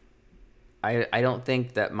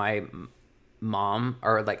that my mom,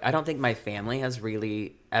 or like, I don't think my family has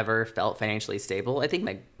really ever felt financially stable. I think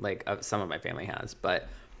some of my family has, but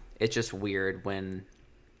it's just weird when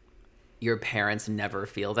your parents never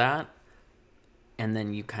feel that, and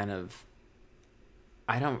then you kind of,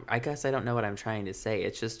 I guess I don't know what I'm trying to say.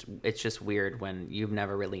 It's just weird when you've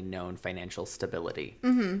never really known financial stability,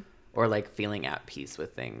 or like feeling at peace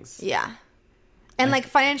with things. Yeah. And like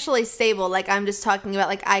financially stable, like I'm just talking about,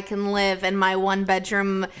 like I can live in my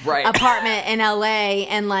 1-bedroom apartment in LA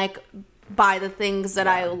and like buy the things that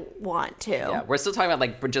I want to. Yeah, we're still talking about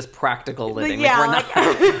like just practical living. Yeah, like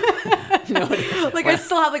we're not. Like I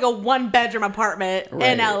still have like a 1-bedroom apartment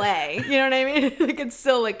in LA. You know what I mean? Like it's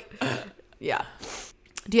still like, yeah.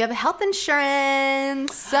 Do you have health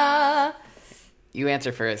insurance? You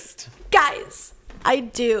answer first. Guys, I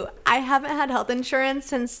do. I haven't had health insurance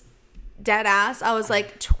since dead ass. I was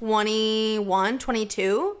like 21,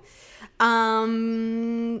 22.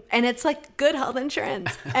 And it's like good health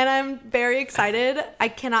insurance. And I'm very excited. I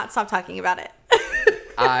cannot stop talking about it.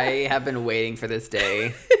 I have been waiting for this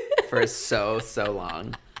day for so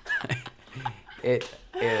long. It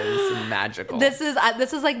is magical. This is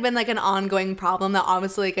like been like an ongoing problem that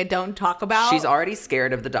obviously like I don't talk about. She's already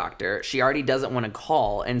scared of the doctor. She already doesn't want to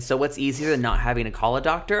call. And so what's easier than not having to call a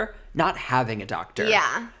doctor? Not having a doctor.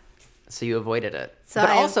 Yeah. So you avoided it. But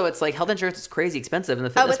also, it's like health insurance is crazy expensive, and the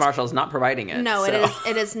fitness marshal is not providing it. No, so.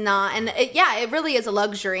 It is not. And it really is a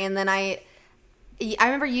luxury. And then I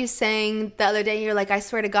remember you saying the other day, you're like, I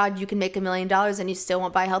swear to God, you can make $1 million and you still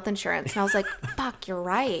won't buy health insurance. And I was like, fuck, you're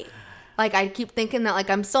right. Like, I keep thinking that, like,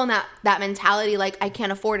 I'm still in that mentality, like, I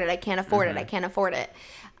can't afford it. I can't afford it. I can't afford it.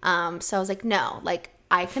 So I was like, no, like,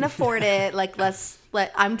 I can afford it. Like,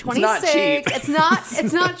 I'm 26. It's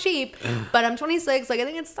not cheap, but I'm 26. Like, I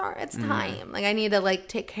think it's time. Like, I need to like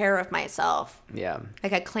take care of myself. Yeah.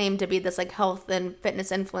 Like, I claim to be this like health and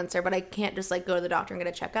fitness influencer, but I can't just like go to the doctor and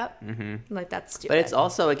get a checkup. Like, that's stupid. But it's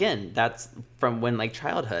also, again, that's from when like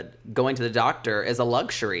childhood. Going to the doctor is a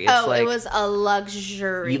luxury. It's it was a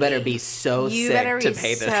luxury. You better be so sick to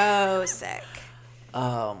pay this. So sick.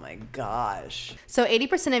 Oh my gosh. So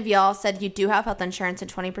 80% of y'all said you do have health insurance and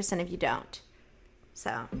 20% of you don't.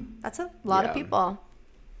 So that's a lot of people.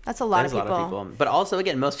 That's a lot of people. But also,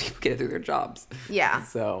 again, most people get it through their jobs. Yeah.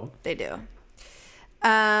 So they do.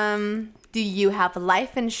 Do you have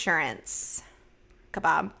life insurance?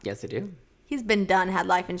 Kebab. Yes, I do. He's been done, had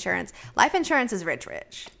life insurance. Life insurance is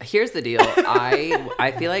rich. Here's the deal.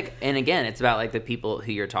 I feel like, and again, it's about like the people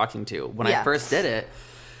who you're talking to. When I first did it,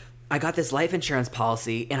 I got this life insurance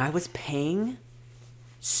policy and I was paying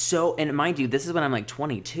and mind you, this is when I'm like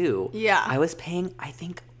 22. Yeah. I was paying, I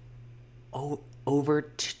think,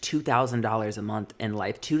 over $2,000 a month in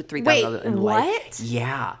life, $2,000 to $3,000 in life. What?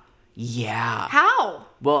 Yeah. How?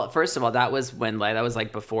 Well, first of all, that was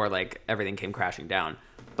before like everything came crashing down.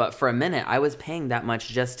 But for a minute, I was paying that much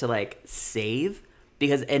just to like save,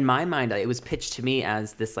 because in my mind, it was pitched to me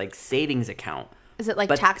as this like savings account. Is it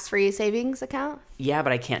like tax-free savings account? Yeah,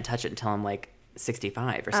 but I can't touch it until I'm like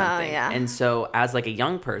 65 or something. Oh, yeah. And so as like a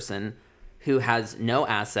young person who has no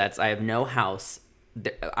assets, I have no house,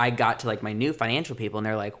 I got to like my new financial people and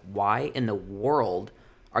they're like, why in the world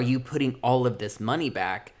are you putting all of this money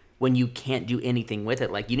back when you can't do anything with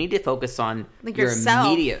it? Like, you need to focus on like your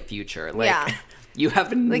immediate future. Like, you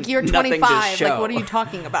have like you're 25. Like, what are you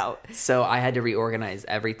talking about? So I had to reorganize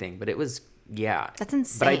everything, but it was, that's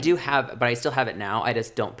insane. But I still have it now. I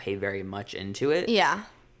just don't pay very much into it. Yeah.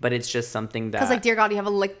 But it's just something that... Because, like, dear God, you have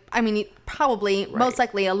probably, most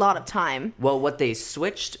likely, a lot of time. Well, what they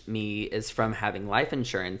switched me is from having life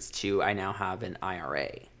insurance to I now have an IRA.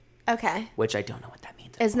 Okay. Which I don't know what that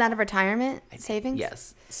means. Isn't that a retirement savings?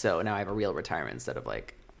 Yes. So now I have a real retirement instead of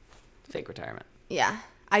like fake retirement. Yeah.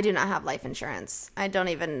 I do not have life insurance. I don't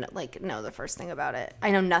even like know the first thing about it.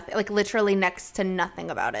 I know nothing, like literally next to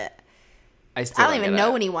nothing about it. I still I don't even get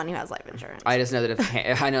know it. anyone who has life insurance. I just know that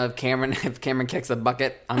if Cameron kicks a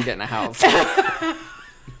bucket, I'm getting a house.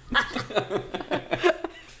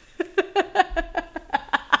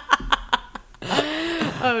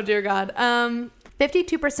 Oh dear God.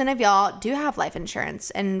 52% of y'all do have life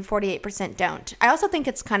insurance and 48% don't. I also think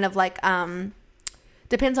it's kind of like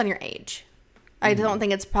depends on your age. I don't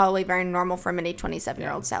think it's probably very normal for many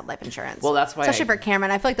 27-year-olds to have life insurance. Well, that's why especially for Cameron.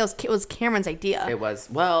 I feel like it was Cameron's idea. It was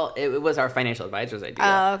our financial advisor's idea.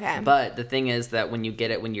 Oh, okay. But the thing is that when you get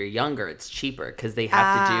it when you're younger, it's cheaper because they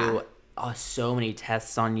have to do so many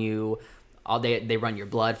tests on you. They run your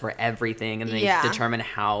blood for everything, and they determine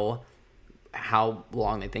how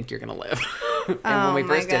long they think you're gonna live. And when we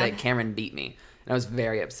first did it, Cameron beat me, and I was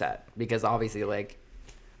very upset because obviously, like,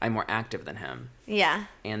 I'm more active than him. Yeah.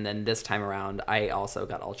 And then this time around, I also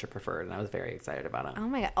got ultra preferred, and I was very excited about it. Oh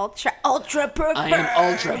my God. Ultra preferred. I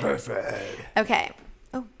am ultra preferred. Okay.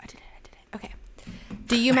 Oh, I did it. Okay.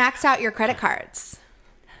 Do you max out your credit cards?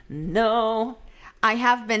 No. I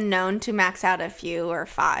have been known to max out a few or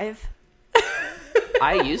 5.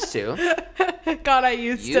 I used to. God, I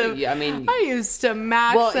used to. I mean, I used to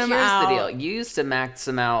max well, them here's out. the deal. You used to max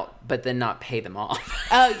them out, but then not pay them off.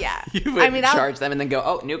 Oh yeah. You would charge them and then go,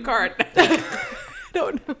 oh, new card.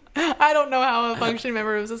 I don't know how a functioning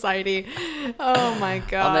member of society. Oh my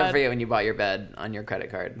God. I'll never forget when you bought your bed on your credit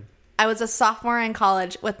card. I was a sophomore in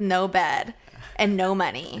college with no bed and no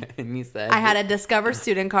money. And you said, I had a Discover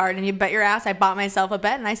student card, and you bet your ass I bought myself a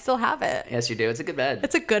bed, and I still have it. yes, you do. It's a good bed.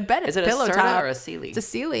 It's a good bed. It's Is it a pillow Serta top or a Sealy? It's a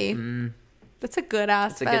Sealy. It's a good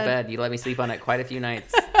ass It's a good bed. You let me sleep on it quite a few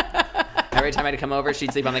nights. Every time I'd come over,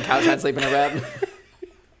 she'd sleep on the couch. I'd sleep in her bed.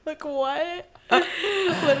 Like what?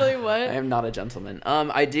 Literally what? I am not a gentleman.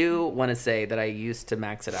 I do want to say that I used to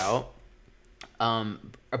max it out.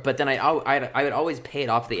 But then I would always pay it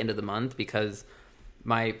off at the end of the month because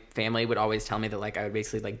my family would always tell me that like I would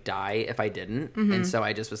basically like die if I didn't, and so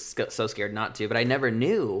I just was so scared not to. But I never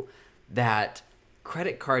knew that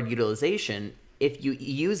credit card utilization, if you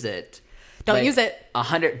use it, Don't like, use it.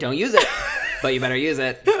 100. Don't use it, but you better use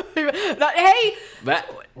it. Hey, But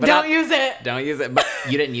don't use it. Don't use it. But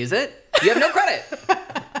you didn't use it. You have no credit.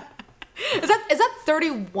 Is that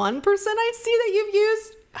 31% I see that you've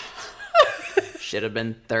used? Should have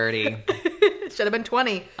been 30. It should have been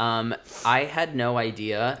 20. I had no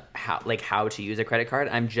idea how to use a credit card.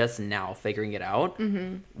 I'm just now figuring it out.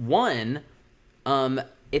 One,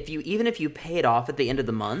 if you pay it off at the end of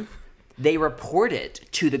the month, they report it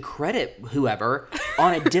to the credit whoever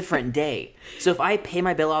on a different day. So if I pay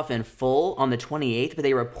my bill off in full on the 28th, but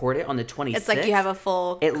they report it on the 26th, It's like you have a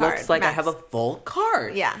full it card, looks like max. I have a full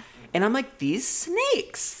card. Yeah. And I'm like, these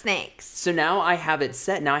snakes. Snakes. So now I have it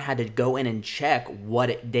set. Now I had to go in and check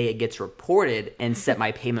what day it gets reported and set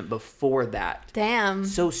my payment before that. Damn.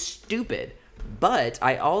 So stupid. But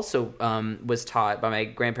I also was taught by my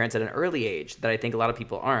grandparents at an early age that I think a lot of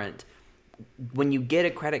people aren't. When you get a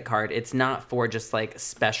credit card, it's not for just like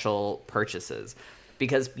special purchases,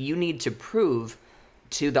 because you need to prove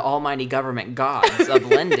to the almighty government gods of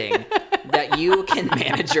lending that you can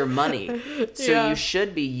manage your money. So Yeah. you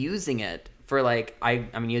should be using it for like, I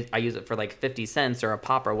use it for like 50 cents or a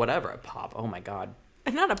pop or whatever. A pop. Oh my God.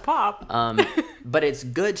 Not a pop. But it's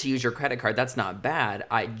good to use your credit card. That's not bad.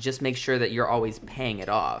 I just make sure that you're always paying it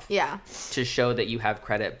off. Yeah. To show that you have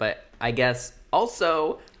credit. But I guess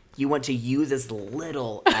also you want to use as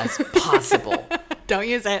little as possible. Don't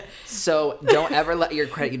use it. So don't ever let your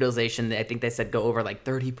credit utilization, I think they said, go over like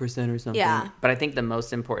 30% or something. Yeah. But I think the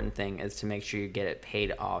most important thing is to make sure you get it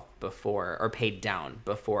paid off before, or paid down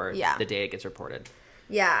before the day it gets reported.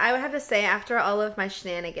 Yeah, I would have to say after all of my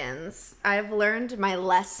shenanigans, I've learned my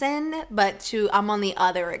lesson, but I'm on the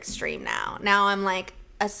other extreme now. Now I'm like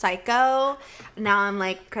a psycho. Now I'm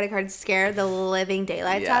like credit card scared the living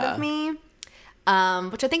daylights out of me.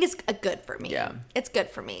 Which I think is good for me. Yeah. It's good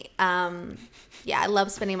for me. Yeah, I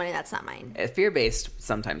love spending money that's not mine. Fear-based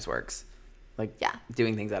sometimes works. Like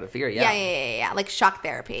doing things out of fear. Yeah. Like shock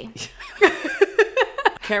therapy.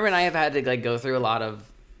 Cameron and I have had to like go through a lot of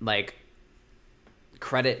like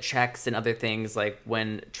credit checks and other things like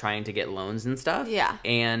when trying to get loans and stuff. Yeah.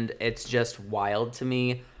 And it's just wild to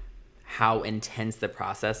me how intense the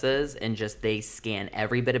process is, and just they scan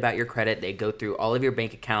every bit about your credit. They go through all of your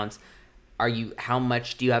bank accounts. How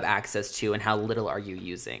much do you have access to, and how little are you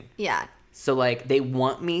using? Yeah. So like they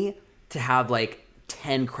want me to have like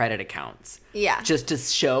 10 credit accounts. Yeah. Just to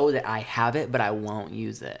show that I have it, but I won't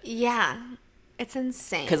use it. Yeah. It's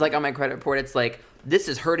insane. Because like on my credit report, it's like, this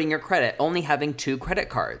is hurting your credit, only having 2 credit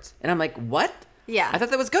cards. And I'm like, what? Yeah. I thought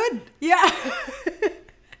that was good. Yeah.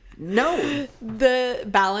 No. The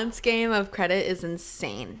balance game of credit is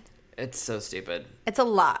insane. It's so stupid. It's a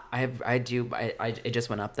lot. It just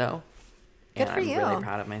went up though. Good and for I'm you. really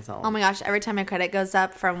proud of myself. Oh my gosh, every time my credit goes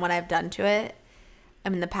up from what I've done to it,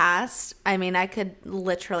 in the past, I mean, I could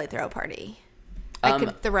literally throw a party. I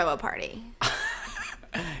could throw a party.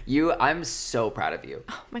 I'm so proud of you.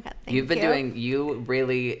 Oh my God, You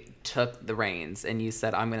really took the reins and you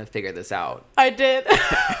said, I'm going to figure this out. I did.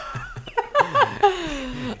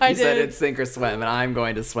 You said it's sink or swim, and I'm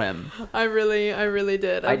going to swim. I really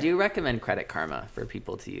did. I do recommend Credit Karma for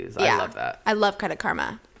people to use. Yeah, I love that. I love Credit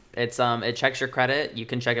Karma. It's it checks your credit. You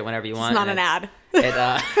can check it whenever you want. It's not an ad.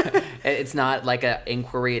 It's not like an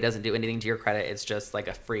inquiry. It doesn't do anything to your credit. It's just like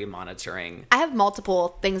a free monitoring. I have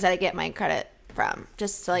multiple things that I get my credit from,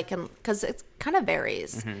 just so I can, because it kind of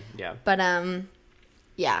varies. Mm-hmm, yeah. But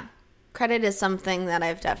yeah, credit is something that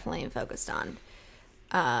I've definitely focused on.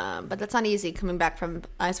 But that's not easy coming back from,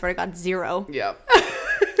 I swear to God, 0. Yeah.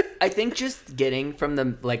 I think just getting from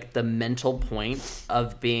the mental point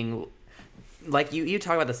of being, like you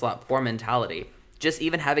talk about this a lot, poor mentality. Just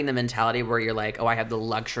even having the mentality where you're like, oh, I have the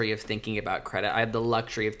luxury of thinking about credit. I have the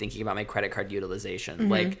luxury of thinking about my credit card utilization.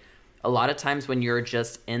 Mm-hmm. Like a lot of times when you're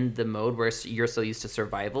just in the mode where you're so used to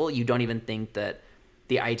survival, you don't even think that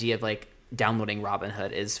the idea of like downloading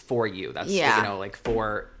Robinhood is for you. That's, like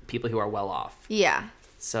for people who are well off. Yeah.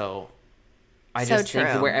 So I So just think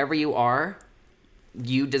true. wherever you are,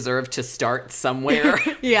 you deserve to start somewhere.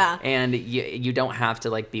 Yeah. And you don't have to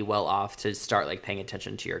like be well off to start like paying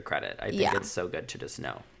attention to your credit. I think it's so good to just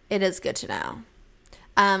know. It is good to know.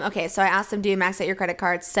 Okay, so I asked them, do you max out your credit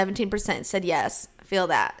cards? 17% said yes. Feel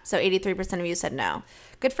that. So 83% of you said no.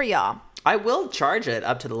 Good for y'all. I will charge it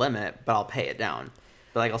up to the limit, but I'll pay it down.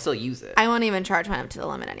 But like I'll still use it. I won't even charge mine up to the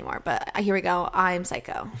limit anymore. But here we go. I'm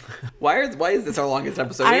psycho. Why is this our longest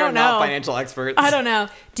episode? I We are don't not know. financial experts. I don't know.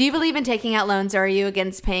 Do you believe in taking out loans, or are you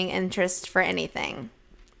against paying interest for anything?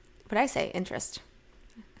 What did I say? Interest.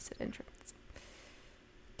 I said interest.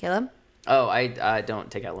 Caleb? Oh, I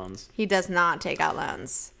don't take out loans. He does not take out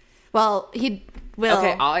loans. Well, he will.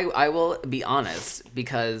 Okay, I will be honest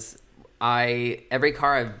because every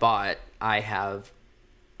car I've bought, I have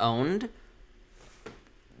owned.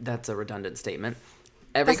 That's a redundant statement.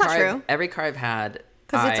 That's not true. Every car I've had,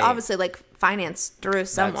 Because it's obviously like financed through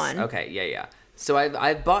someone. Okay, yeah. So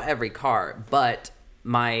I've bought every car, but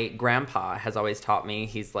my grandpa has always taught me.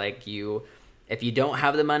 He's like, if you don't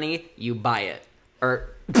have the money, you buy it, or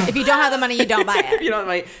If you don't have the money, you don't buy it. you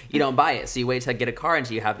don't buy it. So you wait to get a car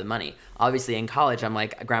until you have the money. Obviously, in college, I'm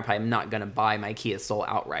like, Grandpa, I'm not gonna buy my Kia Soul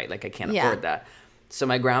outright. Like I can't afford that. So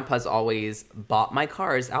my grandpa's always bought my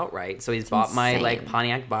cars outright. So he's bought my like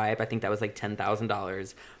Pontiac Vibe. I think that was like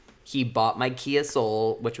 $10,000. He bought my Kia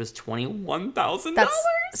Soul, which was $21,000.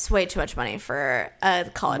 That's way too much money for a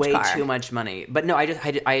college car. Way too much money. But no, I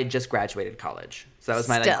had just graduated college, so that was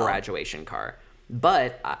my like graduation car.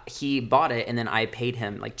 But he bought it, and then I paid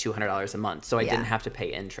him like $200 a month, so I didn't have to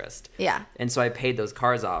pay interest. Yeah. And so I paid those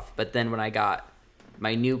cars off. But then when I got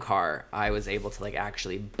my new car, I was able to like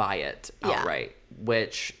actually buy it outright.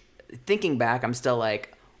 Which, thinking back, I'm still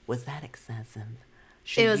like, was that excessive?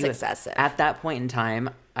 It was excessive. At that point in time,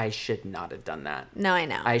 I should not have done that. No, I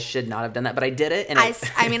know. I should not have done that, but I did it. And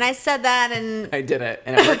I mean, I said that, and I did it,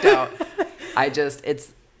 and it worked out. I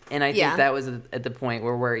think that was at the point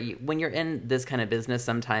where when you're in this kind of business,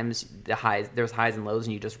 sometimes there's highs and lows,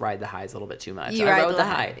 and you just ride the highs a little bit too much. I rode the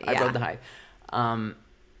high.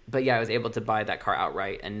 But yeah, I was able to buy that car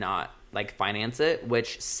outright and not like finance it,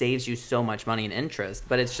 which saves you so much money in interest,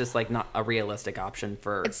 but it's just like not a realistic option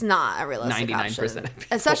for it's not a realistic 99% option. of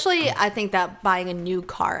people. Especially, I think that buying a new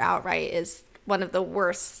car outright is one of the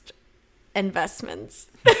worst investments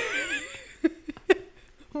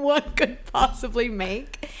one could possibly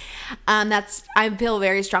make. I feel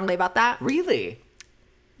very strongly about that. Really?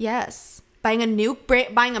 Yes, buying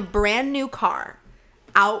a brand new car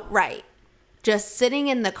outright, just sitting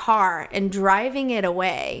in the car and driving it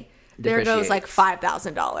away. There goes like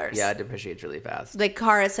 $5,000. Yeah, it depreciates really fast. The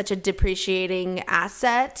car is such a depreciating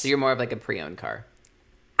asset. So you're more of like a pre-owned car.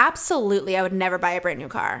 Absolutely. I would never buy a brand new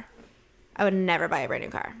car. My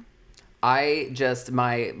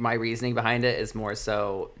reasoning behind it is more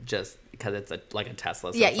so just because it's like a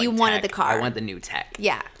Tesla. So Yeah, it's like you wanted tech. the car. I want the new tech.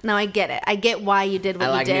 Yeah. No, I get it. I get why you did what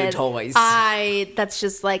I like you did. new toys. That's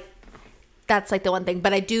like the one thing.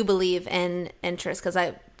 But I do believe in interest, because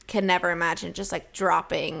I can never imagine just like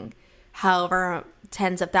dropping however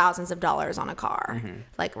tens of thousands of dollars on a car,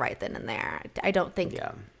 like right then and there. I don't think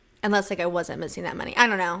Unless like I wasn't missing that money. I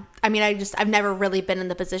don't know. I mean, I've never really been in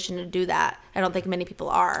the position to do that. I don't think many people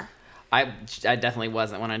are. I definitely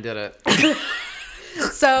wasn't when I did it.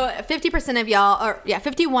 So 50% of y'all,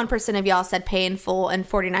 51% of y'all said pay in full, and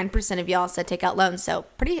 49% of y'all said take out loans. So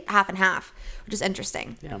pretty half and half, which is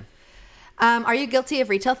interesting. Yeah. Are you guilty of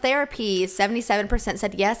retail therapy? 77%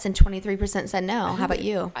 said yes, and 23% said no. How about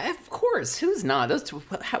you? Of course. Who's not? Those two,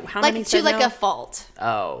 how Like many to said like no? a fault.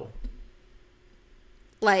 Oh.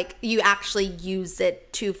 Like you actually use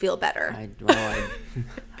it to feel better.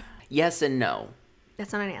 Yes and no.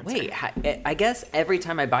 That's not an answer. Wait, I guess every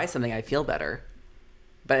time I buy something, I feel better.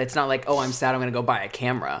 But it's not like, oh, I'm sad, I'm going to go buy a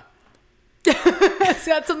camera. So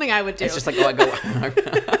that's something I would do. It's just like, oh, I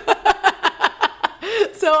go...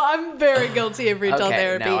 So I'm very guilty of retail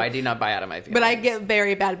therapy. No, I do not buy out of my feelings. But I get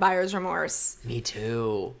very bad buyer's remorse. Me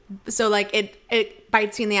too. So like it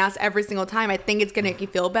bites you in the ass every single time. I think it's going to make you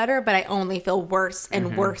feel better, but I only feel worse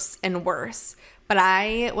and worse and worse. But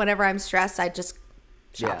whenever I'm stressed, I just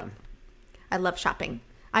shop. Yeah. I love shopping.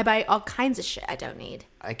 I buy all kinds of shit I don't need.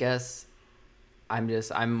 I guess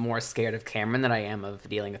I'm more scared of Cameron than I am of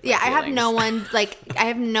dealing with my I have feelings. I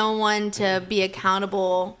have no one to be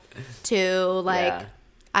accountable to. Like, Yeah.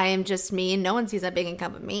 I am just me, and no one sees that big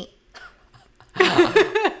income but me.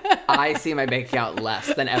 I see my bank account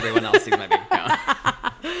less than everyone else sees my bank account.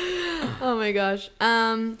 Oh my gosh.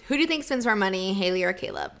 Who do you think spends more money, Haley or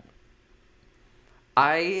Caleb?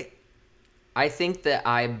 I think that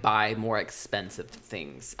I buy more expensive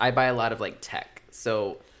things. I buy a lot of like tech.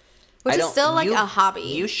 So Which I is don't- still like you- a hobby.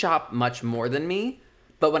 You shop much more than me,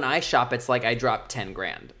 but when I shop, it's like I drop 10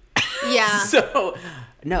 grand. Yeah. So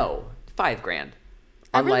no, 5 grand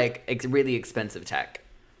on really- like really expensive tech.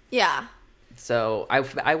 Yeah. So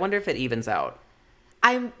I wonder if it evens out.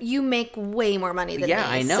 You make way more money than Yeah,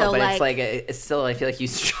 me. I know, so but it's still I feel like you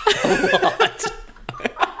shop a lot.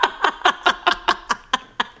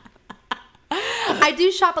 I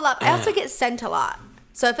do shop a lot. I also get sent a lot.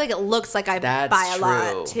 So I feel like it looks like I That's buy a true.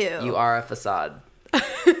 lot too. You are a facade.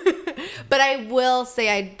 But I will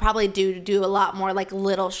say I probably do a lot more like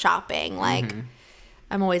little shopping. Like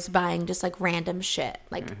I'm always buying just like random shit.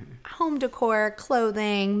 Like home decor,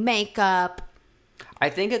 clothing, makeup. I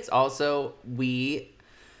think it's also we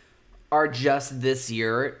are just this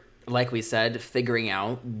year, like we said, figuring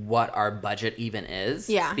out what our budget even is.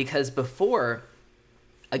 Yeah. Because before,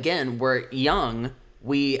 again, we're young.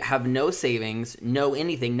 We have no savings, no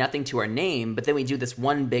anything, nothing to our name. But then we do this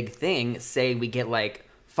one big thing. Say we get like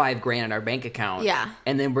 $5 grand in our bank account. Yeah.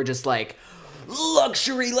 And then we're just like,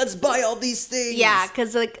 luxury, let's buy all these things. Yeah,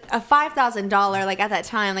 because like a $5,000, like at that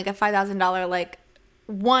time, like a $5,000 like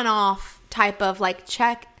one-off type of like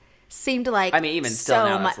check seemed like I mean, even still so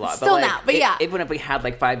now, much. that's a lot. Still like, now, but yeah. Even if we had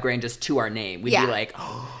like $5 grand just to our name, we'd Yeah. be like,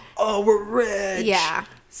 oh, we're rich. Yeah.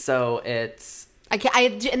 So it's...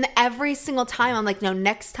 And every single time I'm like, no,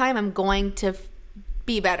 next time I'm going to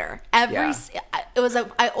be better. I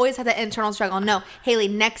always had that internal struggle. No, Haley,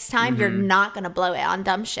 next time you're not going to blow it on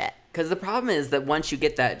dumb shit. Because the problem is that once you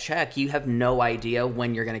get that check, you have no idea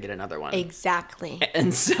when you're going to get another one. Exactly.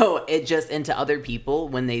 And so it just, into other people,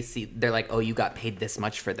 when they see, they're like, oh, you got paid this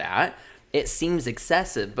much for that. It seems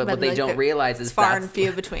excessive, but what they like, don't realize is it's far that's- and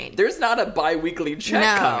few between. There's not a bi-weekly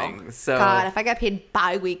check coming. So, God, if I got paid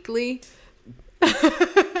bi-weekly.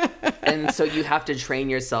 and so you have to train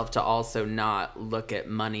yourself to also not look at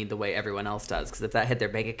money the way everyone else does. Because if that hit their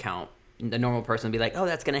bank account, the normal person would be like, oh,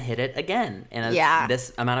 that's going to hit it again in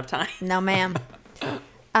this amount of time. No, ma'am.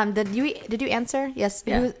 Did you answer? Yes.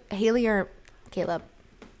 Yeah. Who, Haley or Caleb?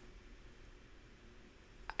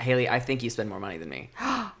 Haley, I think you spend more money than me.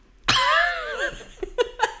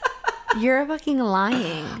 You're fucking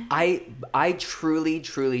lying. I truly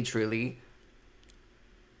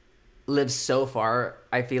live so far.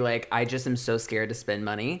 I feel like I just am so scared to spend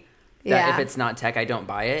money that if it's not tech, I don't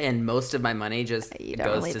buy it. And most of my money just You don't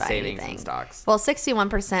goes really to buy savings anything. and stocks. Well,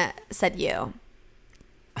 61% said you.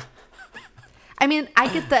 I mean,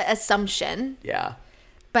 I get the assumption, Yeah.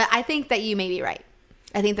 but I think that you may be right.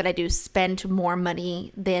 I think that I do spend more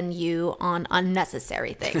money than you on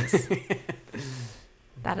unnecessary things.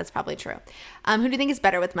 That is probably true. Who do you think is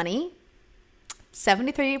better with money?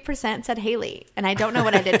 73% said Haley, and I don't know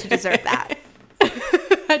what I did to deserve that.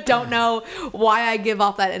 I don't know why I give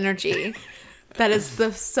off that energy. That is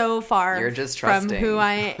so far You're just from trusting. who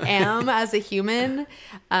I am as a human.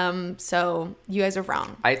 So you guys are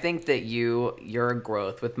wrong. I think that your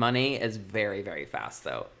growth with money is very, very fast,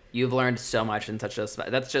 though. You've learned so much in that's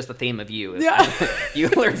just the theme of you. Yeah. You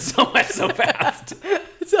learned so much so fast.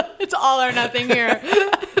 It's all or nothing here.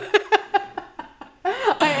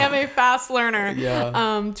 I am a fast learner.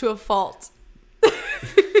 Yeah. To a fault.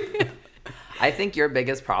 I think your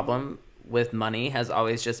biggest problem with money has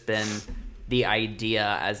always just been the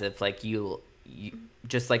idea as if like you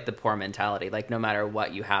just like the poor mentality. Like no matter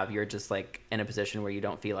what you have, you're just like in a position where you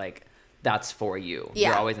don't feel like that's for you. Yeah.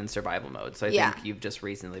 You're always in survival mode. So I Yeah. think you've just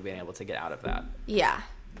recently been able to get out of that, Yeah.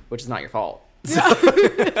 which is not your fault.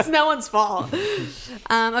 It's no one's fault.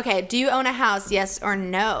 Okay. Do you own a house? Yes or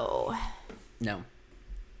no? No.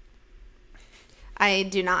 I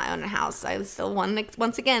do not own a house. I still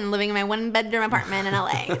once again living in my 1-bedroom apartment in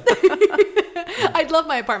LA. I'd love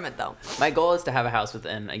my apartment though. My goal is to have a house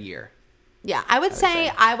within a year. Yeah, I would say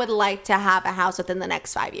say. I would like to have a house within the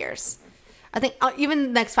next 5 years. I think even the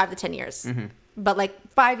next 5 to 10 years. Mm-hmm. But like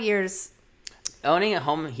 5 years, Owning a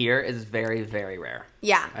home here is very, very rare.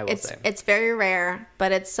 yeah, I will say. it's very rare,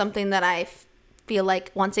 but it's something that I feel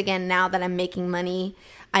like once again now that I'm making money,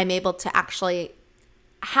 I'm able to actually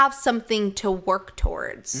have something to work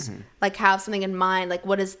towards. Mm-hmm. Like have something in mind, like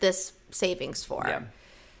what is this savings for? Yeah.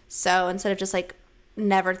 So instead of just like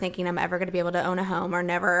never thinking I'm ever going to be able to own a home or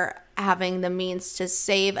never having the means to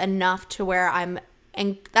save enough to where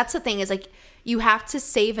and that's the thing is like you have to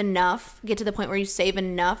save enough, get to the point where you save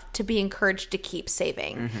enough to be encouraged to keep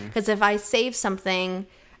saving. Because if I save something,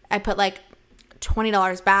 I put like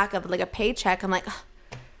 $20 back of like a paycheck, I'm like, ugh,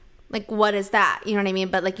 like what is that? You know what I mean?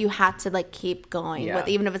 But like you have to like keep going Yeah. with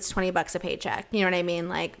even if it's $20 a paycheck. You know what I mean?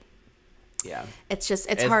 Like Yeah. it's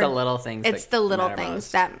It's hard. the little things It's that the little matter things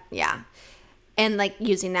most. that, yeah. And like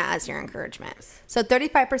using that as your encouragement. So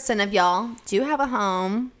 35% of y'all do have a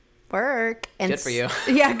home, work. And Good for you.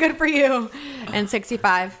 Yeah, good for you. And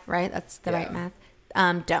 65, right? That's the right Yeah.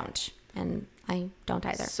 math. Don't. And I don't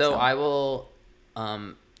either. So I will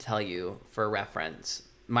tell you for reference,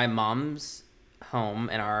 my mom's home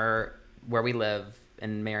in where we live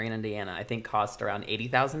in Marion, Indiana, I think cost around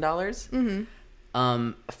 $80,000.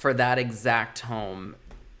 Mm-hmm. For that exact home,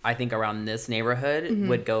 I think around this neighborhood Mm-hmm.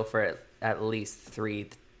 would go for at least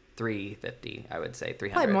 $350. I would say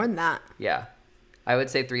 $300. Probably more than that. Yeah, I would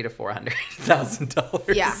say $300,000 to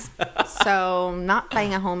 $400,000. Yeah. So not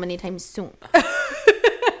buying a home anytime soon.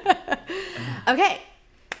 Okay.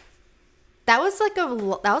 That was like a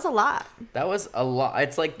lot. That was a lot.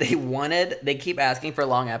 It's like they keep asking for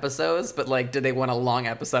long episodes, but like, do they want a long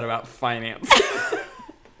episode about finance?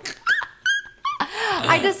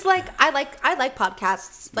 I just like I like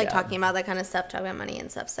podcasts, like Yeah. talking about that kind of stuff, talking about money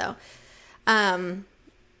and stuff. So,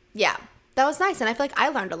 yeah, that was nice, and I feel like I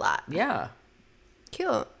learned a lot. Yeah.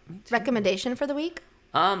 Cute. Recommendation for the week?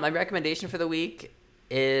 My recommendation for the week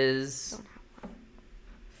is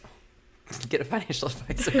get a financial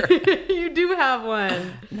advisor. You do have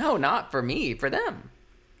one. No, not for me, for them.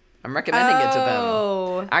 I'm recommending it to them.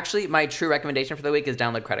 Oh. Actually, my true recommendation for the week is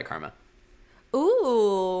download Credit Karma.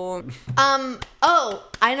 Ooh. Oh,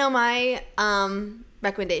 I know my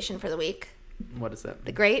recommendation for the week. What is it?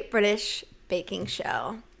 The Great British Baking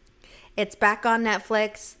Show. It's back on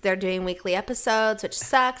Netflix. They're doing weekly episodes, which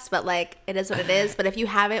sucks, but like it is what it is. But if you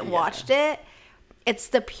haven't watched it, it's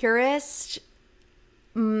the purest,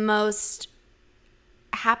 most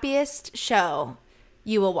happiest show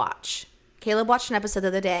you will watch. Caleb watched an episode the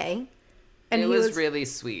other day. And And it he was really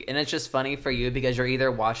sweet. And it's just funny for you because you're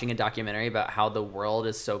either watching a documentary about how the world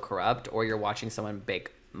is so corrupt or you're watching someone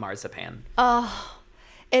bake marzipan.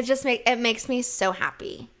 it makes me so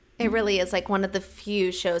happy. It really is like one of the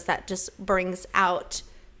few shows that just brings out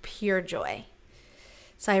pure joy.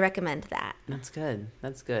 So I recommend that. That's good.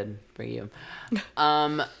 That's good for you.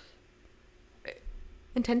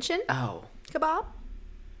 Intention? Oh, Kebab?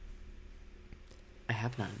 I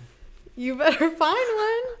have none. You better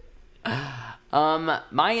find one.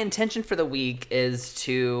 My intention for the week is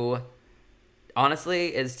to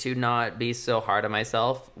not be so hard on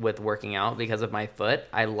myself with working out because of my foot.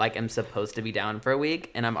 I'm supposed to be down for a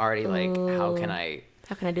week and I'm already like, how can I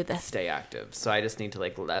How can I do this? stay active? So I just need to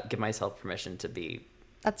like give myself permission to be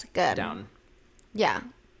That's good. down. Yeah.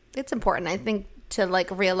 It's important, I think, to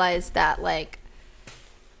like realize that like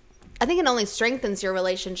I think it only strengthens your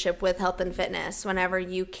relationship with health and fitness whenever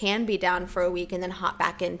you can be down for a week and then hop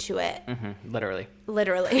back into it. Literally.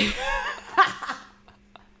 Literally.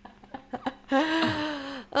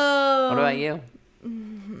 What about you?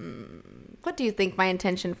 What do you think my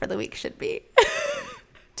intention for the week should be?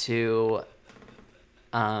 To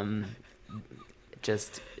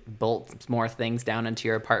just bolt more things down into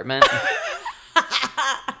your apartment.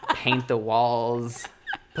 Paint the walls.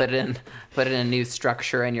 Put in a new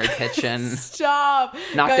structure in your kitchen. Stop.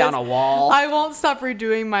 Knock down a wall. I won't stop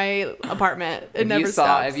redoing my apartment. It never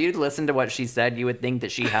stops. If you'd listened to what she said, you would think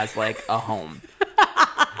that she has like a home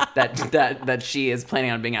that she is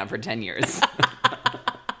planning on being at for 10 years.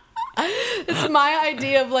 It's my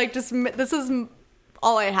idea of like just this is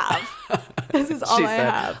all I have. This is all She I said,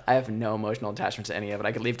 have. I have no emotional attachment to any of it.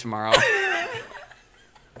 I could leave tomorrow.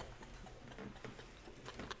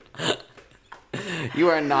 You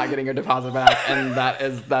are not getting your deposit back, and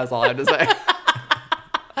that's all I have to say.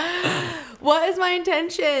 What is my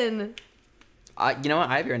intention? You know what?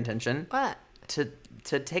 I have your intention What?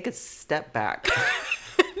 to take a step back.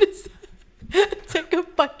 Take a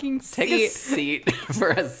fucking seat. Take a seat for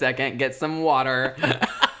a second. Get some water.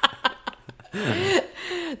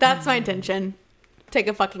 That's my intention. Take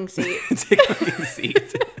a fucking seat. Take a fucking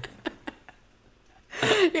seat.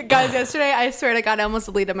 Guys, yesterday, I swear to God, I almost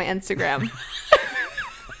deleted my Instagram.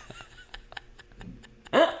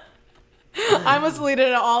 I almost deleted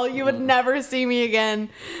it all. You would never see me again.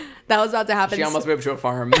 That was about to happen. She almost moved to a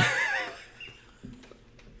farm.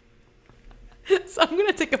 So I'm going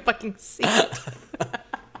to take a fucking seat.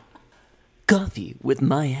 Coffee with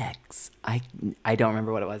my ex. I don't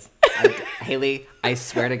remember what it was. Haley, I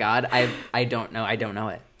swear to God, I don't know. I don't know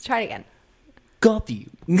it. Try it again. Coffee.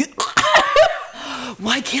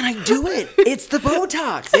 Why can't I do it? It's the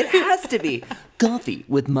Botox. It has to be. Coffee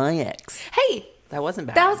with my ex. Hey, That wasn't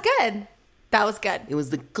bad. that was good. That was good. It was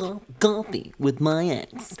the coffee with my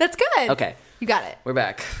ex. That's good. Okay. You got it. We're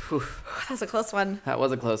back. Whew. That was a close one. That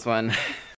was a close one.